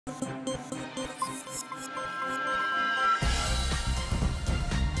আমন্ত্রণ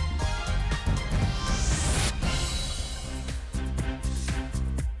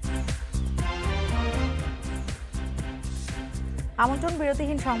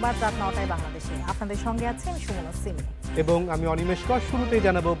বিরতিহীন সংবাদ রাত ৯টায় বাংলাদেশে। আপনাদের সঙ্গে আছে আমি সুমনা সিমি এবং আমি অনিমেষ কর। শুরুতেই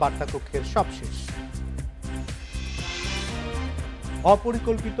জানাবো বার্তা কক্ষের সবশেষ।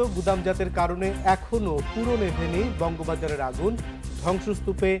 অপরিকল্পিত গুদামজাতের কারণে এখনো পুরো নেভেনি বঙ্গবাজারের আগুন,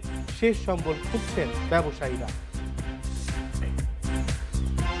 ধ্বংসস্তূপে শেষ সম্বল খুঁজছেন ব্যবসায়ীরা।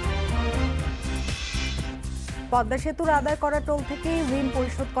 পদ্মা সেতুর আদায় করা টোল থেকেই ঋণ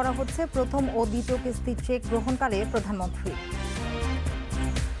পরিশোধ করা হচ্ছে। প্রথম ও দ্বিতীয় কিস্তি চেক গ্রহণকালে প্রধানমন্ত্রী।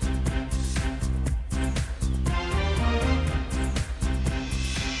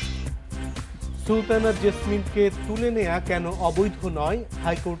 সুলতানা জেসমিনকে তুলে নেয়া কেন অবৈধ নয়,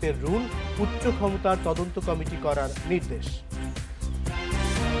 হাইকোর্টের রুল, উচ্চ ক্ষমতার তদন্ত কমিটি করার নির্দেশ।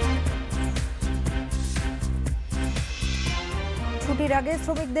 ছুটির আগে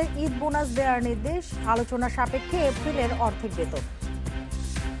শ্রমিকদের ঈদ বোনাস দেওয়ার নির্দেশ, আলোচনা সাপেক্ষে এপ্রিলের অর্ধেক বেতন।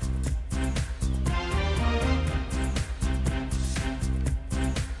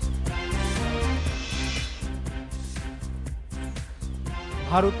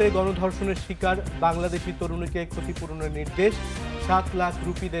 ভারতে গণধর্ষণের শিকার বাংলাদেশি তরুণীকে ক্ষতিপূরণের নির্দেশ, ৭ লাখ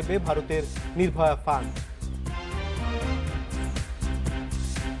রুপি দেবে ভারতের নির্ভয়া ফান্ড।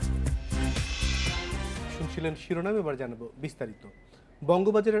 শুনছিলেন শিরোনাম, এবার জানাবো বিস্তারিত।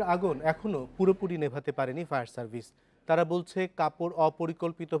 বঙ্গবাজারের আগুন এখনো পুরোপুরি নেভাতে পারেনি ফায়ার সার্ভিস। তারা বলছে কাপড়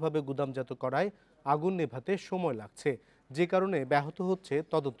অপরিকল্পিতভাবে গুদামজাত করায় আগুন নেভাতে সময় লাগছে, যে কারণে ব্যাহত হচ্ছে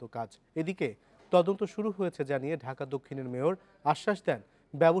তদন্ত কাজ। এদিকে তদন্ত শুরু হয়েছে জানিয়ে ঢাকা দক্ষিণের মেয়র আশ্বাস দেন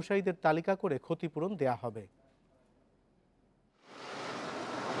ব্যবসায়ীদের তালিকা করে ক্ষতিপূরণ দেয়া হবে।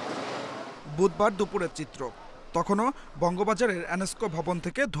 বুধবার দুপুরের চিত্র, তখনও বঙ্গবাজারের এনএসকো ভবন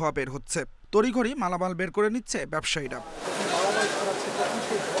থেকে ধোঁয়া বের হচ্ছে। তড়িঘড়ি মালামাল বের করে নিচ্ছে ব্যবসায়ীরা।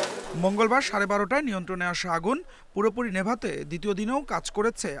 মঙ্গলবার 12:30টায় নিয়ন্ত্রণে আসা আগুন পুরোপুরি নেভাতে দ্বিতীয় দিনেও কাজ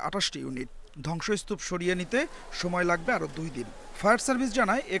করেছে 28টি ইউনিট। ধ্বংসস্তূপ সরিয়ে নিতে সময় লাগবে আরও 2 দিন। ফায়ার সার্ভিস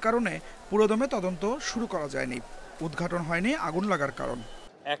জানায় এ কারণে পুরোদমে তদন্ত শুরু করা যায়নি। উদ্ঘাটন হয়নি আগুন লাগার কারণ।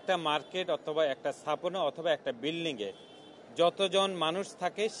 একটা মার্কেট অথবা একটা স্থাপনা অথবা একটা বিল্ডিংয়ে যতজন মানুষ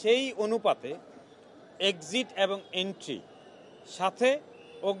থাকে সেই অনুপাতে এক্সিট এবং এন্ট্রি সাথে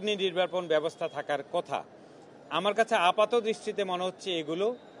অগ্নি নির্বাপন ব্যবস্থা থাকার কথা। আমার কাছে আপাত দৃষ্টিতে মনে হচ্ছে এগুলো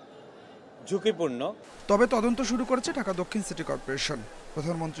ঝুঁকিপূর্ণ। তবে তদন্ত শুরু করেছে ঢাকা দক্ষিণ সিটি কর্পোরেশন।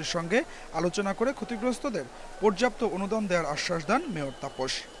 প্রধানমন্ত্রীর সঙ্গে আলোচনা করে ক্ষতিগ্রস্তদের পর্যাপ্ত অনুদান দেওয়ার আশ্বাস দেন মেয়র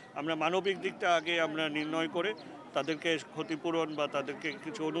তাপস। আমরা মানবিক দিকটা আগে আমরা নির্ণয় করে তাদেরকে ক্ষতিপূরণ বা তাদেরকে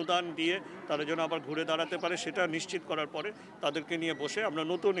কিছু অনুদান দিয়ে তারা যেন আবার ঘুরে দাঁড়াতে পারে সেটা নিশ্চিত করার পরে তাদেরকে নিয়ে বসে আমরা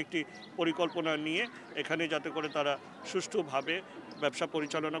নতুন একটি পরিকল্পনা নিয়ে এখানে যাতে করে তারা সুষ্ঠুভাবে ব্যবসা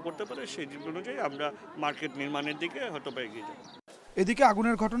পরিচালনা করতে পারে সেই অনুযায়ী আমরা মার্কেট নির্মাণের দিকে হয়তো এগিয়ে যাব। এদিকে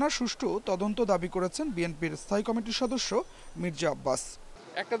আগুনের ঘটনা সুষ্ঠু তদন্ত দাবি করেছেন বিএনপির স্থায়ী কমিটির সদস্য মির্জা আব্বাস।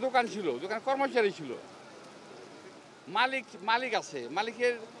 একটা দোকান ছিল, দোকান কর্মচারী ছিল, মালিক আছে,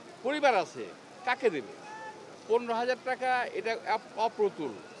 মালিকের পরিবার আছে, কাকে দেবে? 15,000 টাকা এটা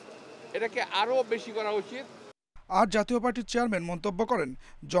অপ্রতুল, এটাকে আরও বেশি করা উচিত। আর জাতীয় পার্টির চেয়ারম্যান মন্তব্য করেন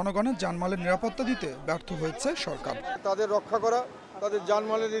জনগণের জানমালের নিরাপত্তা দিতে ব্যর্থ হয়েছে সরকার। তাদের রক্ষা করা, তাদের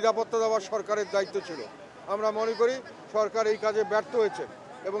জানমালের নিরাপত্তা দেওয়া সরকারের দায়িত্ব ছিল। আমরা মনে করি সরকার এই কাজে ব্যর্থ হয়েছে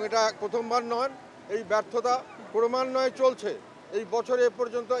এবং এটা প্রথমবার নয়, এই ব্যর্থতা ক্রমান্বয়ে চলছে। এই বছরে এ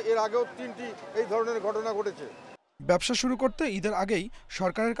পর্যন্ত এর আগেও 3টি এই ধরনের ঘটনা ঘটেছে। ব্যবসা শুরু করতে ঈদের আগেই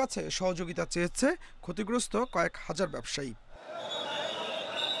সরকারের কাছে সহযোগিতা চেয়েছে ক্ষতিগ্রস্ত কয়েক হাজার ব্যবসায়ী।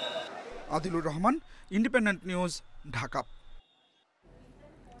 Adilur Rahman, independent news, Dhaka.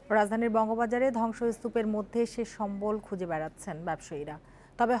 রাজধানীর বঙ্গবাজারে ধ্বংসস্তূপের মধ্যে শেষ সম্বল খুঁজে বেড়াচ্ছেন ব্যবসায়ীরা।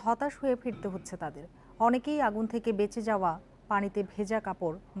 তবে হতাশ হয়ে ফিরতে হচ্ছে তাদের। অনেকেই আগুন থেকে বেঁচে যাওয়া পানিতে ভেজা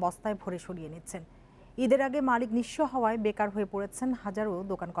কাপড় বস্তায় ভরে সরিয়ে নিচ্ছেন। ঈদের আগে মালিক নিঃস্ব হওয়ায় বেকার হয়ে পড়েছেন হাজারো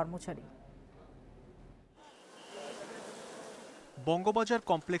দোকান কর্মচারী। বঙ্গবাজার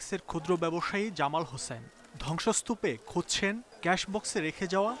কমপ্লেক্সের ক্ষুদ্র ব্যবসায়ী জামাল হোসেন ধ্বংসস্তূপে খুঁজছেন ক্যাশ বক্সে রেখে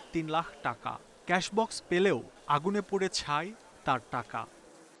যাওয়া 3 লাখ টাকা। ক্যাশ বক্স পেলেও আগুনে পড়ে ছাই তার টাকা।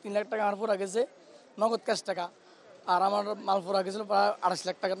 3 লাখ টাকা আমার পোড়া গেছে, নগদ ক্যাশ টাকা, আর আমার মাল পোড়া গেছিল প্রায় 28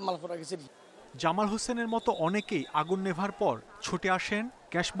 লাখ টাকার মাল পোড়া গেছে। জামাল হোসেনের মতো অনেকেই আগুন নেভার পর ছুটে আসেন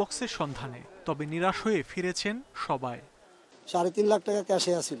ক্যাশ বক্সের সন্ধানে। তবে নিরাশ হয়ে ফিরেছেন সবাই। 3.5 লাখ টাকা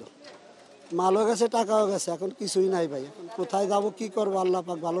ক্যাশে আসছিল, মালও গেছে, টাকাও গেছে, এখন কিছুই নাই ভাই। এখন কোথায় যাব, কি করবো আল্লাহ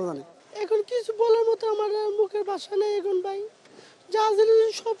পাক ভালো জানে। এখন কিছু বলার মতো আমার মুখের ভাষা নেই এখন ভাই, যা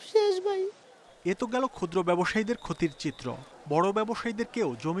জিনিস সব শেষ ভাই। এ তো গেল ক্ষুদ্র ব্যবসায়ীদের ক্ষতির চিত্র। বড় ব্যবসায়ীদেরকেও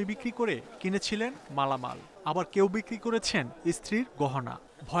জমি বিক্রি করে কিনেছিলেন মালামাল, আবার কেউ বিক্রি করেছেন স্ত্রীর গহনা।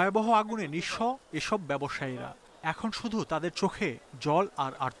 ভয়াবহ আগুনে নিঃস্ব এসব ব্যবসায়ীরা। এখন শুধু তাদের চোখে জল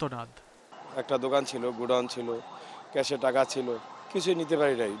আর আর্তনাদ। একটা দোকান ছিল, গোডাউন ছিল, ক্যাশে টাকা ছিল, কিছুই নিতে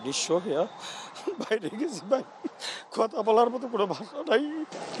পারি নাই। নিঃস্ব হয়ে বাইরে গেছি ভাই, কথা বলার মতো কোনো ভাষা নাই,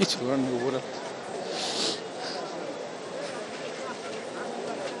 কিছু উপরে।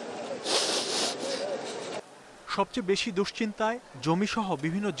 সবচেয়ে বেশি দুশ্চিন্তায় জমিসহ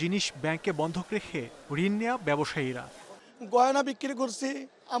বিভিন্ন জিনিস ব্যাংকে বন্ধক রেখে ঋণ নেওয়া ব্যবসায়ীরা। গয়না বিক্রি করছি,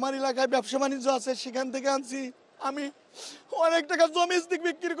 আমার এলাকায় ব্যবসা বাণিজ্য আছে, সেখান থেকে আনছি। আমি অনেক টাকা জমি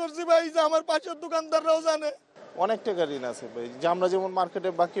বিক্রি করছি ভাই, যে আমার পাশের দোকানদাররাও জানে। অনেক টাকা ঋণ আছে ভাই, যে আমরা যেমন মার্কেটে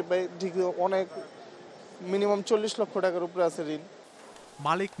বাকি পাই ঠিক অনেক, মিনিমাম 40 লক্ষ টাকার উপরে আছে ঋণ।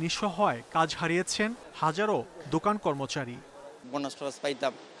 মালিক নিঃস্ব হয়, কাজ হারিয়েছেন হাজারো দোকান কর্মচারী। বোনাস টোনাস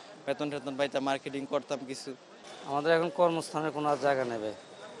পাইতাম, বেতন টেতন পাইতাম, মার্কেটিং করতাম কিছু। আমাদের এখন কর্মস্থানের কোনো জায়গা নেবে,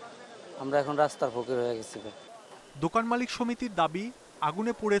 আমরা এখন রাস্তার ফকির হয়ে গেছি। দোকান মালিক সমিতির দাবি,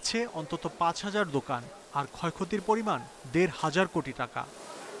 আগুনে পুড়েছে অন্তত 5,000 দোকান, আর ক্ষয়ক্ষতির পরিমাণ 1,500 কোটি টাকা।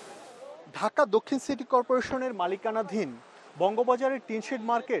 ঢাকা দক্ষিণ সিটি কর্পোরেশনের মালিকানাধীন বঙ্গবাজারের টিনশেড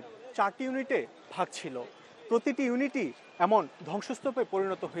মার্কেট 4টি ইউনিটে ভাগ ছিল। প্রতিটি ইউনিটই এমন ধ্বংসস্তূপে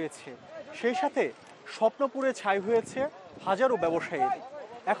পরিণত হয়েছে। সেই সাথে স্বপ্নপুরে ছাই হয়েছে হাজারো ব্যবসায়ীর।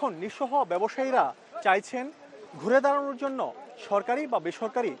 এখন নিঃস্ব হওয়া ব্যবসায়ীরা চাইছেন ঘুরে দাঁড়ানোর জন্য সরকারি বা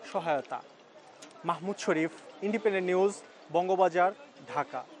বেসরকারি সহায়তা। মাহমুদ শরীফ, ইন্ডিপেন্ডেন্ট নিউজ, বঙ্গবাজার,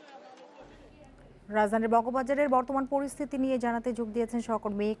 ঢাকা। রাজধানীর বঙ্গবাজারের বর্তমান পরিস্থিতি নিয়ে জানাতে যোগ দিয়েছেন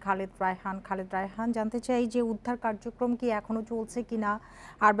সহকর্মী খালেদ রায়হান। জানতে চাই যে উদ্ধার কার্যক্রম কি এখনো চলছে কিনা,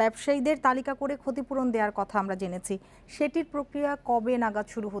 আর ব্যবসায়ীদের তালিকা করে ক্ষতিপূরণ দেওয়ার কথা আমরা জেনেছি, সেটির প্রক্রিয়া কবে নাগাদ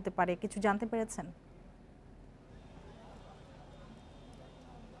শুরু হতে পারে, কিছু জানতে পেরেছেন?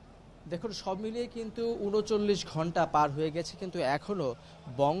 দেখুন, সব মিলিয়ে কিন্তু 39 ঘন্টা পার হয়ে গেছে, কিন্তু এখনও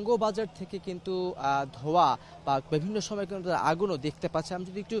বঙ্গবাজার থেকে কিন্তু ধোঁয়া বা বিভিন্ন সময় কিন্তু আগুনও দেখতে পাচ্ছে। আমি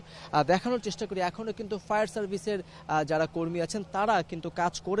যদি একটু দেখানোর চেষ্টা করি, এখনও কিন্তু ফায়ার সার্ভিসের যারা কর্মী আছেন তারা কিন্তু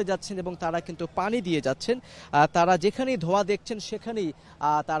কাজ করে যাচ্ছেন এবং তারা কিন্তু পানি দিয়ে যাচ্ছেন। তারা যেখানেই ধোঁয়া দেখছেন সেখানেই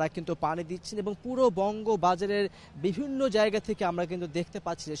তারা কিন্তু পানি দিচ্ছেন এবং পুরো বঙ্গবাজারের বিভিন্ন জায়গা থেকে আমরা কিন্তু দেখতে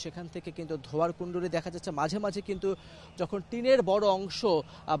পাচ্ছি যে সেখান থেকে কিন্তু ধোঁয়ার কুণ্ডলী দেখা যাচ্ছে। মাঝে মাঝে কিন্তু যখন টিনের বড় অংশ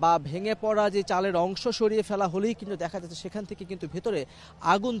বা ভেঙে পড়া যে চালের অংশ সরিয়ে ফেলা হলেই কিন্তু দেখা যাচ্ছে সেখান থেকে কিন্তু ভেতরে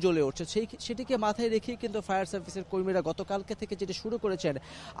আগুন জ্বলে উঠছে। সেটিকে মাথায় রেখেই কিন্তু ফায়ার সার্ভিসের কর্মীরা গতকালকে থেকে যেটি শুরু করেছেন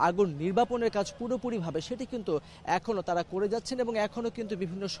আগুন নির্বাপনের কাজ পুরোপুরিভাবে, সেটি কিন্তু এখনও তারা করে যাচ্ছেন এবং এখনও কিন্তু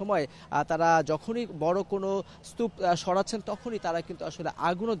বিভিন্ন সময় তারা যখনই বড় কোনো স্তূপ সরাচ্ছেন তখনই তারা কিন্তু আসলে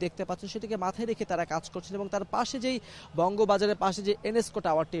আগুনও দেখতে পাচ্ছেন। সেটিকে মাথায় রেখে তারা কাজ করছেন এবং তার পাশে যেই বঙ্গবাজারের পাশে যে এনএসকো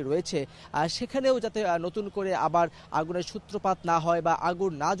টাওয়ারটি রয়েছে সেখানেও যাতে নতুন করে আবার আগুনের সূত্রপাত না হয় বা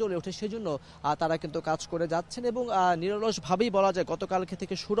আগুন না জ্বলে ওঠে সেজন্য তারা কিন্তু কাজ করে যাচ্ছেন এবং নিরলসভাবেই বলা যায় গতকালকে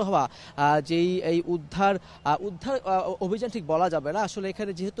থেকে শুরু হওয়া যেই এই উদ্ধার অভিযান ঠিক বলা যাবে না আসলে।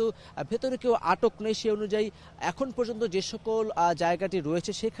 এখানে যেহেতু ভেতরে কেউ আটক নেই, সে অনুযায়ী এখন পর্যন্ত যে সকল জায়গাটি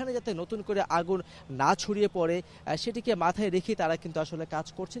রয়েছে সেখানে যাতে নতুন করে আগুন না ছড়িয়ে পড়ে সেটিকে মাথায় রেখে তারা কিন্তু আসলে কাজ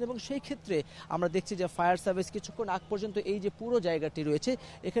করছেন এবং সেই ক্ষেত্রে আমরা দেখছি যে ফায়ার সার্ভিস কিছুক্ষণ আগ পর্যন্ত এই যে পুরো জায়গাটি রয়েছে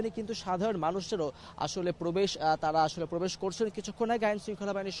এখানে কিন্তু সাধারণ মানুষেরও আসলে তারা আসলে প্রবেশ করছেন। কিছুক্ষণ আগে আইন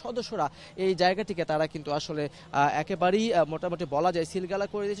শৃঙ্খলা বাহিনীর সদস্যরা এই জায়গাটিকে তারা কিন্তু আসলে একেবারেই মোটামুটি বলা যায় সিলগালা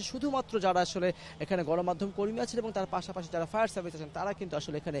করে দিয়েছে। শুধুমাত্র যারা আসলে এখানে গণমাধ্যম কর্মী আছেন এবং তার পাশাপাশি যারা ফায়ার সার্ভিস আছেন তারা কিন্তু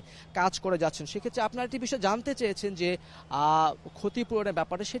আসলে এখানে কাজ করে যাচ্ছেন। সেক্ষেত্রে আপনারা একটি বিষয় জানতে চেয়েছেন যে ক্ষতিপূরণের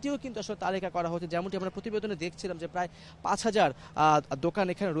ব্যাপারে, সেটিও কিন্তু আসলে তালিকা করা হচ্ছে। যেমনটি আমরা প্রতিবেদনে দেখছিলাম যে প্রায় 5,000 দোকান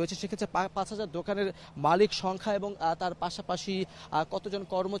এখানে রয়েছে, সেক্ষেত্রে 5,000 দোকানের মালিক সংখ্যা এবং তার পাশাপাশি কতজন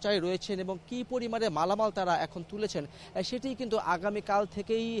কর্মচারী রয়েছেন এবং কি পরিমাণে মালামাল তারা এখন তুলেছেন সেটি কিন্তু আগামীকাল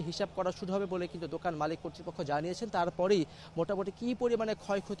থেকেই হিসাব করা শুরু হবে বলে কিন্তু দোকান মালিক কর্তৃপক্ষ জানিয়েছেন। তারপরেই মোটামুটি কি পরিমাণে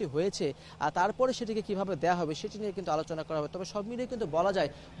ক্ষয়ক্ষতি হয়েছে তারপরে সেটিকে কিভাবে দেওয়া হবে সেটি নিয়ে কিন্তু আলোচনা করা হবে। তবে সব মিলিয়ে কিন্তু বলা যায়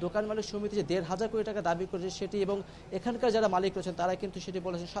দোকান মালিক সমিতি যে 1,500 কোটি টাকা দাবি করেছে সেটি এবং এখানকার যারা মালিক রয়েছেন তারা কিন্তু সেটি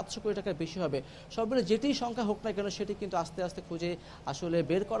বলেছেন 700 কোটি টাকার বেশি হবে। সব মিলে যেটি সংখ্যা হোক না কেন সেটি কিন্তু আস্তে আস্তে খুঁজে আসলে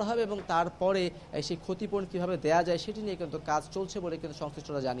বের করা হবে এবং তারপরে সেই ক্ষতিপূরণ কিভাবে দেওয়া যায় সেটি নিয়ে কিন্তু কাজ চলছে বলে কিন্তু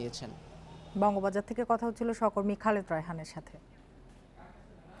সংশ্লিষ্টরা জানিয়েছেন। বঙ্গবাজার থেকে কথা হচ্ছিল সহকর্মী খালেদ রায়হানের সাথে।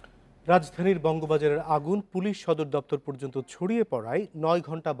 রাজধানীর বঙ্গবাজারের আগুন পুলিশ সদর দপ্তর পর্যন্ত ছড়িয়ে পড়ায় 9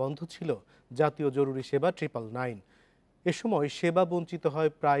 ঘন্টা বন্ধ ছিল জাতীয় জরুরি সেবা 999। এ সময় সেবা বঞ্চিত হয়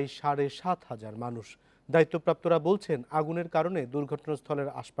প্রায় 7,500 মানুষ। দায়িত্বপ্রাপ্তরা বলছেন আগুনের কারণে দুর্ঘটনাস্থলের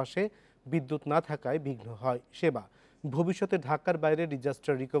আশপাশে বিদ্যুৎ না থাকায় বিঘ্ন হয় সেবা। ভবিষ্যতে ঢাকার বাইরে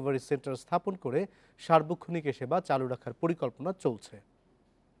ডিজাস্টার রিকভারি সেন্টার স্থাপন করে সার্বক্ষণিক সেবা চালু রাখার পরিকল্পনা চলছে।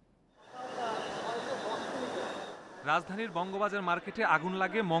 রাজধানীর বঙ্গবাজার মার্কেটে আগুন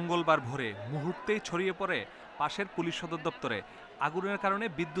লাগে মঙ্গলবার ভোরে, মুহূর্তেই ছড়িয়ে পড়ে পাশের পুলিশ সদর দপ্তরে। আগুনের কারণে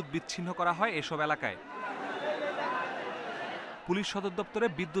বিদ্যুৎ বিচ্ছিন্ন করা হয় এসব এলাকায়। পুলিশ সদর দপ্তরে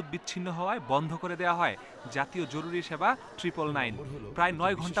বিদ্যুৎ বিচ্ছিন্ন হওয়ায় বন্ধ করে দেওয়া হয় জাতীয় জরুরি সেবা 999। প্রায়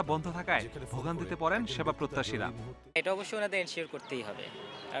 9 ঘন্টা বন্ধ থাকায় ভোগান্তিতে পড়েন সেবা প্রত্যাশীরা। এটা অবশ্যই ওনাদের এনশিওর করতেই হবে,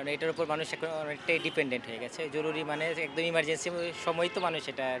 কারণ এটার উপর মানুষ এখন অনেকটাই ডিপেন্ডেন্ট হয়ে গেছে। জরুরি মানে একদম ইমার্জেন্সি সময় তো মানুষ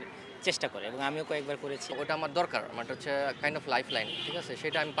এটার চেষ্টা করে, এবং আমিও কয়েকবার করেছি। ওটা আমার দরকার, আমার হচ্ছে কাইন্ড অফ লাইফ লাইন, ঠিক আছে,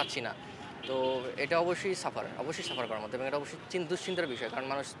 সেটা আমি পাচ্ছি না। তো এটা অবশ্যই সাফার করার মধ্যে, এবং এটা অবশ্যই দুশ্চিন্তার বিষয়, কারণ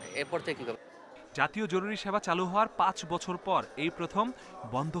মানুষ এরপর থেকে কী করবে। জাতীয় জরুরি সেবা চালু হওয়ার 5 বছর পর এই প্রথম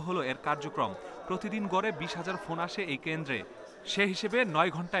বন্ধ হলো এর কার্যক্রম। প্রতিদিন গড়ে 20,000 ফোন আসে এই কেন্দ্রে। সে হিসেবে 9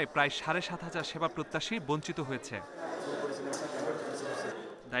 ঘন্টায় প্রায় 7,500 সেবা প্রত্যাশী বঞ্চিত হয়েছে।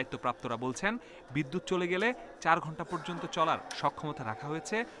 দায়িত্বপ্রাপ্তরা বলছেন, বিদ্যুৎ চলে গেলে 4 ঘন্টা পর্যন্ত চলার সক্ষমতা রাখা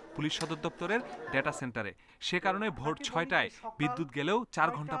হয়েছে পুলিশ সদর দপ্তরের ডেটা সেন্টারে। সে কারণে ভোর 6টায় বিদ্যুৎ গেলেও 4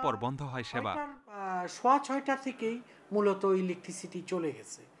 ঘন্টা পর বন্ধ হয় সেবা। 6:30 থেকেই মূলত ইলেকট্রিসিটি চলে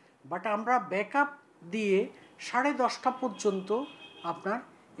গেছে, বাট আমরা ব্যাকআপ দিয়ে 10:30 পর্যন্ত আপনার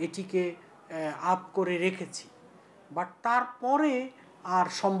এটিকে আপ করে রেখেছি, বাট তারপরে আর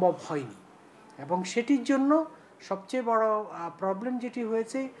সম্ভব হয়নি। এবং সেটির জন্য সবচেয়ে বড় প্রবলেম যেটি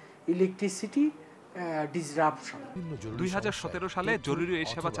হয়েছে ইলেকট্রিসিটি ডিসরাপশন। 2017 সালে জরুরি এই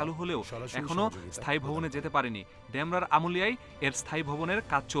সেবা চালু হলেও এখনো স্থায়ী ভবনে যেতে পারেনি। ডেমরার আমুলিয়ায় এর স্থায়ী ভবনের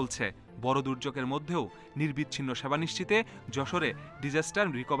কাজ চলছে। বড় দুর্যোগের মধ্যেও নির্বিচ্ছিন্ন সেবা নিশ্চিতে যশোরে ডিজাস্টার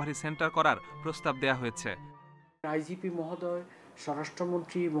রিকভারি সেন্টার করার প্রস্তাব দেয়া হয়েছে। আইজিপি মহোদয়,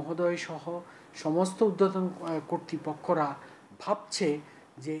 স্বরাষ্ট্রমন্ত্রী মহোদয় সহ সমস্ত ঊর্ধ্বতন কর্তৃপক্ষরা ভাবছে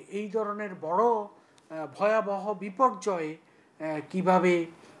যে এই ধরনের বড় ভয়াবহ বিপর্যয়ে কিভাবে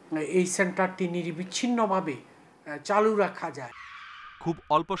এই সেন্টারটি নির্বিচ্ছিন্নভাবে চালু রাখা যায়। খুব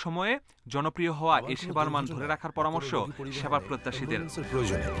অল্প সময়ে জনপ্রিয় হওয়া এই সেবার মান ধরে রাখার পরামর্শ সেবা প্রত্যাশীদের।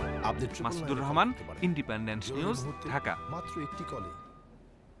 Masudur Rahman, independent news, Dhaka.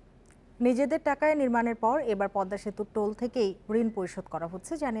 নিজেদের টাকায় নির্মাণের পর এবার পদ্মা সেতুর টোল থেকেই ঋণ পরিশোধ করা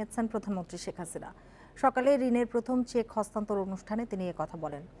হচ্ছে জানিয়েছেন প্রধানমন্ত্রী শেখ হাসিনা। সকালে ঋণের প্রথম চেক হস্তান্তর অনুষ্ঠানে তিনি কথা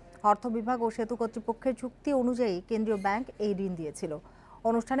বলেন। অর্থ বিভাগ ও সেতু কর্তৃপক্ষের চুক্তি অনুযায়ী কেন্দ্রীয় ব্যাংক এই ঋণ দিয়েছিল।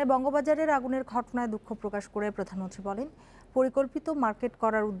 অনুষ্ঠানে বঙ্গবাজারের আগুনের ঘটনায় দুঃখ প্রকাশ করে প্রধানমন্ত্রী বলেন, পরিকল্পিত মার্কেট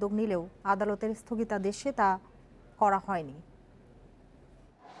করার উদ্যোগ নিলেও আদালতের স্থগিতাদেশে তা করা হয়নি।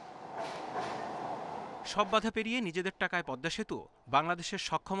 সব বাধা পেরিয়ে নিজেদের টাকায় পদ্মা সেতু বাংলাদেশের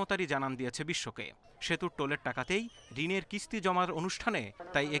সক্ষমতারই জানান দিয়েছে বিশ্বকে। সেতুর টোলের টাকাতেই ঋণের কিস্তি জমার অনুষ্ঠানে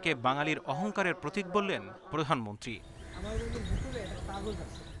তাই একে বাঙালির অহংকারের প্রতীক বললেন প্রধানমন্ত্রী।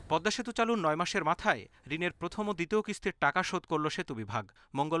 পদ্মা সেতু চালুর 9 মাসের মাথায় ঋণের প্রথম ও দ্বিতীয় কিস্তির টাকা শোধ করল সেতু বিভাগ।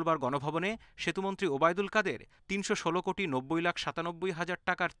 মঙ্গলবার গণভবনে সেতুমন্ত্রী ওবায়দুল কাদের 316,97,97,000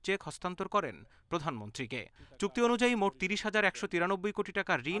 টাকার চেক হস্তান্তর করেন প্রধানমন্ত্রীকে। চুক্তি অনুযায়ী মোট 30,193 কোটি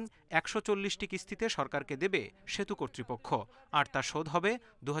টাকার ঋণ 140টি কিস্তিতে সরকারকে দেবে সেতু কর্তৃপক্ষ, আর তা শোধ হবে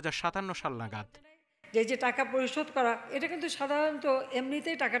 2057 সাল নাগাদ। যে টাকা পরিশোধ করা, এটা কিন্তু সাধারণত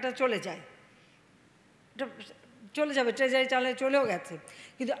এমনিতেই টাকাটা চলে যায়, চলে যাবে, ট্রেজারি চালে চলেও গেছে।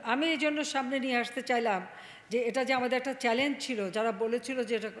 কিন্তু আমি এই জন্য সামনে নিয়ে আসতে চাইলাম যে এটা যে আমাদের একটা চ্যালেঞ্জ ছিল, যারা বলেছিল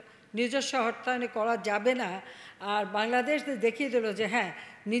যে এটা নিজস্ব অর্থায়নে করা যাবে না, আর বাংলাদেশ দেখিয়ে দিল যে হ্যাঁ,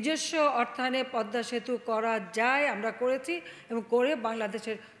 নিজস্ব অর্থায়নে পদ্মা সেতু করা যায়। আমরা করেছি এবং করে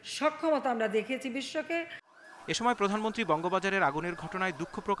বাংলাদেশের সক্ষমতা আমরা দেখিয়েছি বিশ্বকে। এ সময় প্রধানমন্ত্রী বঙ্গবাজারের আগুনের ঘটনায়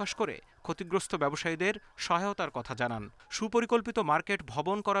দুঃখ প্রকাশ করে ক্ষতিগ্রস্ত ব্যবসায়ীদের সহায়তার কথা জানান। সুপরিকল্পিত মার্কেট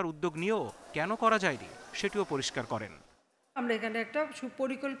ভবন করার উদ্যোগ নিয়েও কেন করা যায়নি সেটিও পরিষ্কার করেন। আমরা এখানে একটা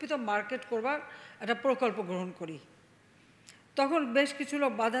সুপরিকল্পিত মার্কেট করবার একটা প্রকল্প গ্রহণ করি, তখন বেশ কিছু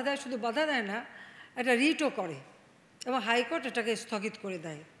লোক বাধা দেয়, শুধু বাধা দেয় না, এটা রিটও করে এবং হাইকোর্ট এটাকে স্থগিত করে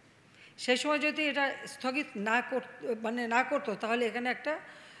দেয়। সেই সময় যদি এটা স্থগিত না করতো তাহলে এখানে একটা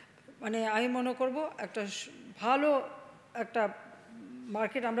আমি মনে করব একটা ভালো একটা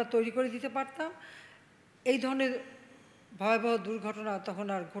মার্কেট আমরা তৈরি করে দিতে পারতাম। এই ধরনের ভয়াবহ দুর্ঘটনা তখন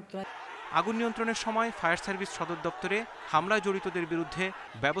আর ঘটতো না। আগুন নিয়ন্ত্রণের সময় ফায়ার সার্ভিস সদর দপ্তরে হামলায় জড়িতদের বিরুদ্ধে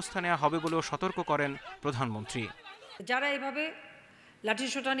ব্যবস্থা নেওয়া হবে বলেও সতর্ক করেন প্রধানমন্ত্রী। যারা এইভাবে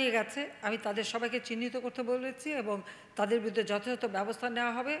লাঠিসোঁটা নিয়ে গেছে, আমি তাদের সবাইকে চিহ্নিত করতে বলেছি এবং তাদের বিরুদ্ধে যথাযথ ব্যবস্থা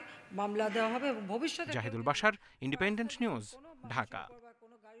নেওয়া হবে, মামলা দেওয়া হবে এবং ভবিষ্যতে। Zahidul Bashar, independent news, Dhaka.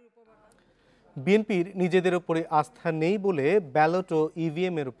 বিএনপির নিজেদের উপরে আস্থা নেই বলে ব্যালট ও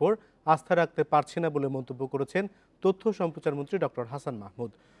ইভিএম এর উপর আস্থা রাখতে পারছে না বলে মন্তব্য করেছেন তথ্য সম্প্রচার মন্ত্রী ডক্টর হাসান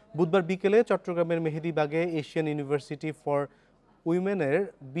মাহমুদ। বুধবার বিকেলে চট্টগ্রামের মেহেদীবাগে এশিয়ান ইউনিভার্সিটি ফর উইমেনের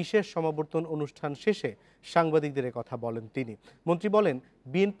বিশেষ সমাবর্তন অনুষ্ঠান শেষে সাংবাদিকদের কথা বলেন তিনি। মন্ত্রী বলেন,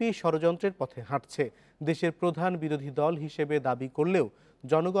 বিএনপি ষড়যন্ত্রের পথে হাঁটছে। দেশের প্রধান বিরোধী দল হিসেবে দাবি করলেও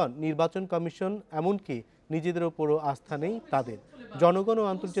জনগণ, নির্বাচন কমিশন, এমনকি নিজেদের ওপরও আস্থা নেই তাদের। জনগণ ও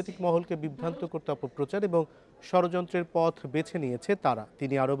আন্তর্জাতিক মহলকে বিভ্রান্ত করতে অপপ্রচার এবং ষড়যন্ত্রের পথ বেছে নিয়েছে তারা।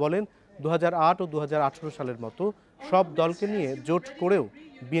 তিনি আরও বলেন, 2008 ও 2018 সালের মতো সব দলকে নিয়ে জোট করেও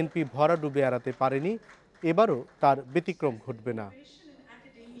বিএনপি ভরাডুবে এড়াতে পারেনি, এবারও তার ব্যতিক্রম ঘটবে না।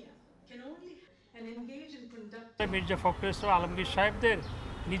 মির্জা ফখরুল ইসলাম আলমগীর সাহেবদের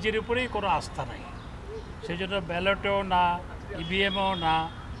নিজের উপরেই কোনো আস্থা নাই, সেই জন্য ব্যালটেও না, ইভিএমও না,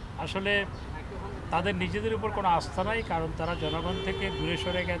 আসলে তাদের নিজেদের উপর কোনো আস্থা নাই, কারণ তারা জনগণ থেকে দূরে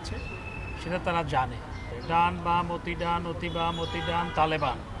সরে গেছে, সেটা তারা জানে। ডান বাম, অতি ডান, অতি বাম, অতি ডান,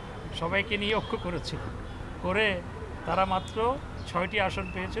 তালেবান সবাইকে নিয়ে ঐক্য করেছিল, করে তারা মাত্র 6টি আসন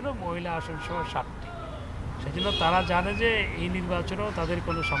পেয়েছিল, মহিলা আসন সহ 7টি। সেই জন্য তারা জানে যে এই নির্বাচনেও তাদের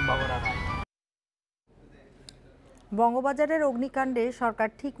কোনো সম্ভাবনা নাই। বঙ্গবাজারের অগ্নিকাণ্ডে সরকার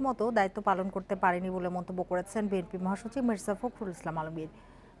ঠিকমতো দায়িত্ব পালন করতে পারেনি বলে মন্তব্য করেছেন বিএনপি মহাসচিব মির্জা ফখরুল ইসলাম আলমগীর।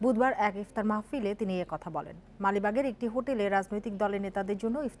 বুধবার এক ইফতার মাহফিলে তিনি কথা বলেন। মালিবাগের একটি হোটেলে রাজনৈতিক দলের নেতাদের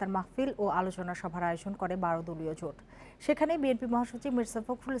জন্য ইফতার মাহফিল ও আলোচনা সভার আয়োজন করে 12 দলীয় জোট। সেখানে বিএনপি মহাসচিব মির্জা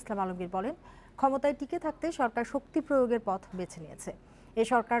ফখরুল ইসলাম আলমগীর বলেন, ক্ষমতায় টিকে থাকতে সরকার শক্তি প্রয়োগের পথ বেছে নিয়েছে। এ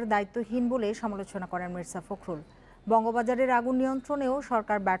সরকার দায়িত্বহীন বলে সমালোচনা করেন মির্জা ফখরুল। বঙ্গবাজারের আগুন নিয়ন্ত্রণেও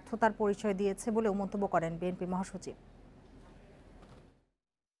সরকার ব্যর্থতার পরিচয় দিয়েছে বলেও মন্তব্য করেন বিএনপি মহাসচিব।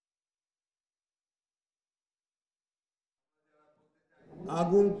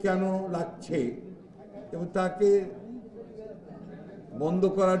 আগুন কেন লাগছে এবং তাকে বন্ধ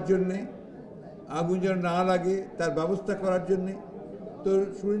করার জন্যে, আগুন যেন না লাগে তার ব্যবস্থা করার জন্যে তো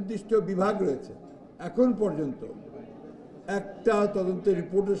সুনির্দিষ্ট বিভাগ রয়েছে। এখন পর্যন্ত একটা তদন্তের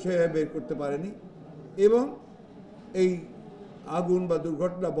রিপোর্টও সে বের করতে পারেনি এবং এই আগুন বা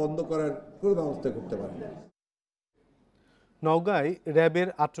দুর্ঘটনা বন্ধ করার কোনো ব্যবস্থা করতে পারেনি। নওগাঁয় র্যাবের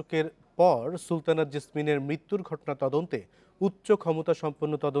আটকের পর সুলতানা জেসমিনের মৃত্যুর ঘটনা তদন্তে উচ্চ ক্ষমতা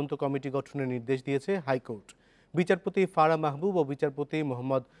সম্পন্ন তদন্ত কমিটি গঠনের নির্দেশ দিয়েছে হাইকোর্ট। বিচারপতি ফারা মাহবুব ও বিচারপতি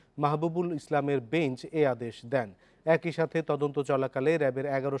মোহাম্মদ মাহবুবুল ইসলামের বেঞ্চ এ আদেশ দেন। একই সাথে তদন্ত চলাকালে র্যাবের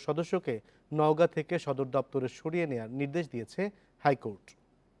 11 সদস্যকে নওগাঁ থেকে সদর দপ্তরে সরিয়ে নেওয়ার নির্দেশ দিয়েছে হাইকোর্ট।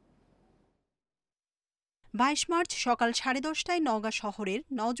 22 মার্চ সকাল 10:30টায় নওগাঁ শহরের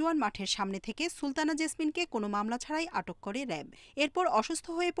নওজোয়ান মাঠের সামনে থেকে সুলতানা জেসমিনকে কোনো মামলা ছাড়াই আটক করে র্যাব। এরপর অসুস্থ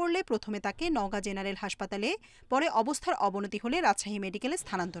হয়ে পড়লে প্রথমে তাকে নওগাঁ জেনারেল হাসপাতালে, পরে অবস্থার অবনতি হলে রাজশাহী মেডিকেলে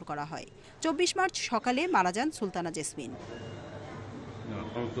স্থানান্তর করা হয়। 24 মার্চ সকালে মারা যান সুলতানা জেসমিন।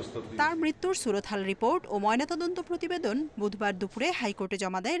 তার মৃত্যুর সুরতহাল রিপোর্ট ও ময়নাতদন্ত প্রতিবেদন বুধবার দুপুরে হাইকোর্টে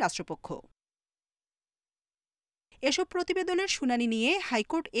জমা দেয় রাষ্ট্রপক্ষ। এসব প্রতিবেদনের শুনানি নিয়ে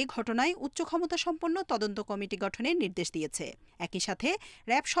হাইকোর্ট এ ঘটনায় উচ্চ ক্ষমতা সম্পন্ন তদন্ত কমিটি গঠনের নির্দেশ দিয়েছে। একই সাথে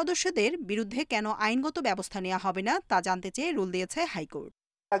র্যাব সদস্যদের বিরুদ্ধে কেন আইনগত ব্যবস্থা নেওয়া হবে না তা জানতে চেয়ে রুল দিয়েছে হাইকোর্ট।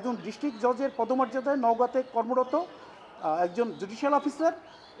 একজন ডিস্ট্রিক্ট জজের পদমর্যাদায় নওগাঁতে কর্মরত একজন জুডিশিয়াল অফিসার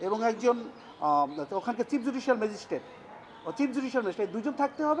এবং একজন ওখানকার চিফ জুডিশিয়াল ম্যাজিস্ট্রেট দুজন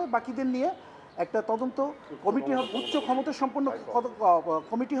থাকতে হবে। বাকিদের নিয়ে একটা তদন্ত কমিটি হবে, উচ্চ ক্ষমতা সম্পন্ন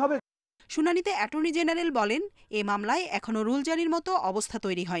কমিটি হবে। শুনানিতে অ্যাটর্নি জেনারেল বলেন, এ মামলায় এখনও রুল জারির মতো অবস্থা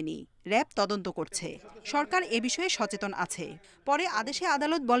তৈরি হয়নি। র্যাব তদন্ত করছে, সরকার এ বিষয়ে সচেতন আছে। পরে আদেশে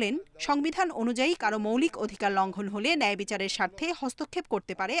আদালত বলেন, সংবিধান অনুযায়ী কারো মৌলিক অধিকার লঙ্ঘন হলে ন্যায় বিচারের স্বার্থে হস্তক্ষেপ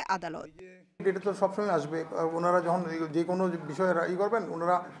করতে পারে আদালত। এটা তো সবসময় আসবে, ওনারা যখন যে কোনো বিষয়ে করবেন,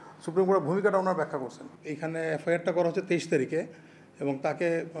 ওনারা সুপ্রিম কোর্টের ভূমিকাটা ওনারা ব্যাখ্যা করছেন। এইখানে এফআইআরটা করা হচ্ছে 23 তারিখে এবং তাকে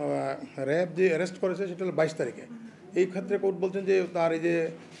র্যাব যে অ্যারেস্ট করেছে সেটা হলো 22 তারিখে। এই ক্ষেত্রে কোর্ট বলছেন যে তার এই যে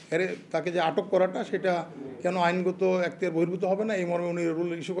তাকে যে আটক করাটা সেটা কেন আইনগত এখতিয়ার বহির্ভূত হবে না, এই মর্মে উনি রুল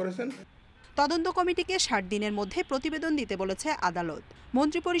ইস্যু করেছেন। তদন্ত কমিটিকে 60 দিনের মধ্যে প্রতিবেদন দিতে বলেছে আদালত।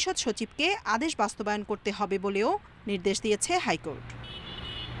 মন্ত্রিপরিষদ সচিবকে আদেশ বাস্তবায়ন করতে হবে বলেও নির্দেশ দিয়েছে হাইকোর্ট।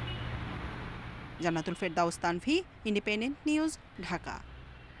 জান্নাতুল ফেরদাউস Tanvi, independent news, Dhaka.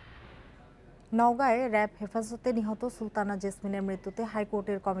 নওগাঁয় RAB হেফাজতে নিহত সুলতানা জেসমিনের মৃত্যুতে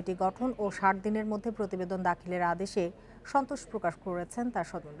হাইকোর্টের কমিটি গঠন ও 60 দিনের মধ্যে প্রতিবেদন দাখিলের আদেশে সন্তোষ প্রকাশ করেছেন তার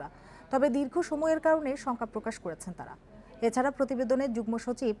স্বজনরা। তবে দীর্ঘ সময়ের কারণে শঙ্কা প্রকাশ করেছেন তারা। এছাড়া প্রতিবেদনে যুগ্ম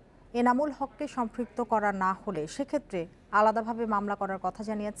সচিব এনামুল হককে সম্পৃক্ত করা না হলে সেক্ষেত্রে আলাদাভাবে মামলা করার কথা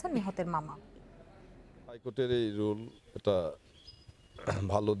জানিয়েছেন নিহতের মামা। হাইকোর্টের এই রুল এটা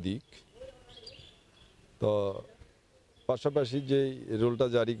ভালো দিক, তো পাশাপাশি যে রুলটা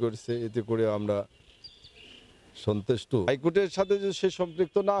জারি করেছে এতে করে আমরা সন্তুষ্ট। হাইকোর্টের সাথে যদি সে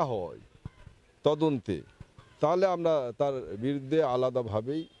সম্পৃক্ত না হয় তদন্তে, তাহলে আমরা তার বিরুদ্ধে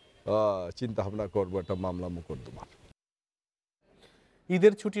আলাদাভাবেই চিন্তা ভাবনা করবো একটা মামলা মোকদ্দমা।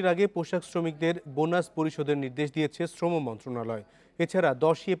 ঈদের ছুটির আগে পোশাক শ্রমিকদের বোনাস পরিশোধের নির্দেশ দিয়েছে শ্রম মন্ত্রণালয়। এছাড়া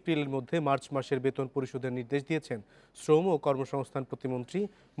 10 এপ্রিলের মধ্যে মার্চ মাসের বেতন পরিশোধের নির্দেশ দিয়েছেন শ্রম ও কর্মসংস্থান প্রতিমন্ত্রী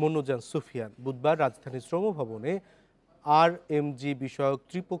মন্নুজান সুফিয়ান। বুধবার রাজধানীর শ্রম ভবনে RMG বিষয়ক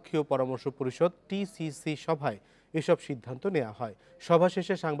ত্রিপক্ষীয় পরামর্শ পরিষদ TCC সভায় এসব সিদ্ধান্ত নেওয়া হয়। সভা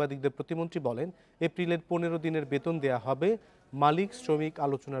শেষে সাংবাদিকদের প্রতিমন্ত্রী বলেন, এপ্রিলের 15 দিনের বেতন দেয়া হবে মালিক শ্রমিক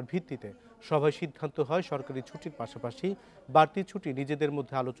আলোচনার ভিত্তিতে। সভায় সিদ্ধান্ত হয় সরকারি ছুটির পাশাপাশি বাড়তি ছুটি নিজেদের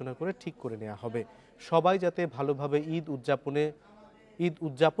মধ্যে আলোচনা করে ঠিক করে নেওয়া হবে। সবাই যাতে ভালোভাবে ঈদ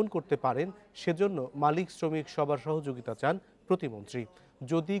উদযাপন করতে পারেন সেজন্য মালিক শ্রমিক সবার সহযোগিতা চান প্রতিমন্ত্রী।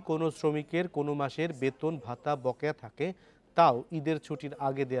 যদি কোনো শ্রমিকের কোনো মাসের বেতন ভাতা বকেয়া থাকে তাও ঈদের ছুটির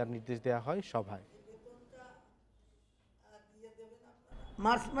আগে দেওয়ার নির্দেশ দেওয়া হয় সভায়।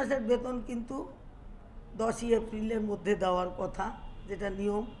 মার্চ মাসের বেতন কিন্তু 10ই এপ্রিলের মধ্যে দেওয়ার কথা, যেটা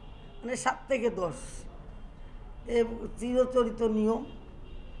নিয়ম, মানে 7 থেকে 10 এই চিরচরিত নিয়ম।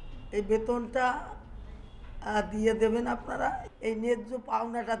 এই বেতনটা দিয়ে দেবেন আপনারা, এই ন্যায্য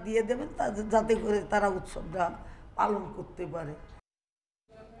পাওনাটা দিয়ে দেবেন যাতে করে তারা উৎসবটা পালন করতে পারে।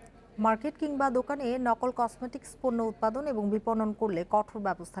 মার্কেট কিংবা দোকানে নকল কসমেটিক্স পণ্য উৎপাদন এবং বিপণন করলে কঠোর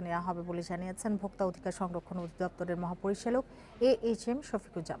ব্যবস্থা নেওয়া হবে বলে জানিয়েছেন ভোক্তা অধিকার সংরক্ষণ অধিদপ্তরের মহাপরিচালক AHM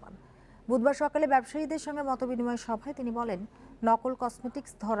শফিকুজ্জামান। বুধবার সকালে ব্যবসায়ীদের সঙ্গে মতবিনিময় সভায় তিনি বলেন, নকল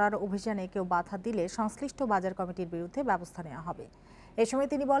কসমেটিক্স ধরার অভিযানে কেউ বাধা দিলে সংশ্লিষ্ট বাজার কমিটির বিরুদ্ধে ব্যবস্থা নেওয়া হবে। এ সময়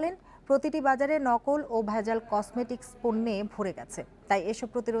তিনি বলেন, প্রতিটি বাজারে নকল ও ভেজাল কসমেটিক্স পণ্যে ভরে গেছে, তাই এসব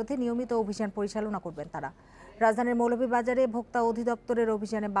প্রতিরোধে নিয়মিত অভিযান পরিচালনা করবেন তারা। রাজধানীর মৌলভীবাজারে ভোক্তা অধিদপ্তরের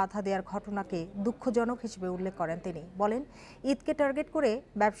অভিযানে বাধা দেওয়ার ঘটনাকে দুঃখজনক হিসেবে উল্লেখ করেন তিনি। বলেন, ঈদকে টার্গেট করে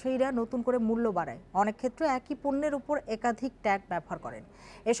ব্যবসায়ীরা নতুন করে মূল্য বাড়ায়, অনেক ক্ষেত্রে একই পণ্যের উপর একাধিক ট্যাগ ব্যবহার করেন।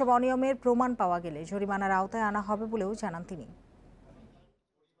 এসব অনিয়মের প্রমাণ পাওয়া গেলে জরিমানার আওতায় আনা হবে বলেও জানান তিনি।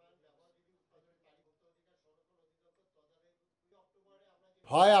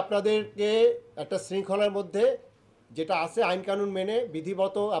 হয় আপনাদেরকে একটা শৃঙ্খলার মধ্যে যেটা আছে আইন কানুন মেনে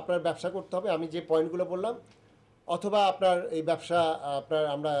বিধিবদ্ধ আপনার ব্যবসা করতে হবে, আমি যে পয়েন্টগুলো বললাম, অথবা আপনার এই ব্যবসা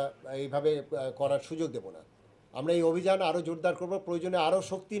আমরা এইভাবে করার সুযোগ দেব না। আমরা এই অভিযান আরও জোরদার করব, প্রয়োজনে আরও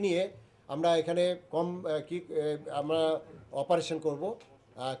শক্তি নিয়ে আমরা এখানে আমরা অপারেশন করব,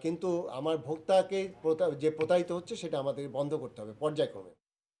 কিন্তু আমার ভোক্তাকে যে প্রতারিত হচ্ছে সেটা আমাদের বন্ধ করতে হবে পর্যায়ক্রমে।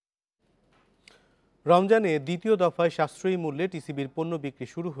 রমজানে দ্বিতীয় দফায় সাশ্রয়ী মূল্যে টিসিবির পণ্য বিক্রি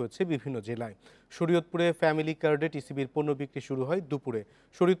শুরু হয়েছে বিভিন্ন জেলায়। শরীয়তপুরে ফ্যামিলি কার্ডে টিসিবির পণ্য বিক্রি শুরু হয় দুপুরে।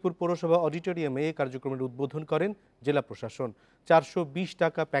 শরীয়তপুর পৌরসভা অডিটোরিয়ামে এই কার্যক্রমের উদ্বোধন করেন জেলা প্রশাসন। 420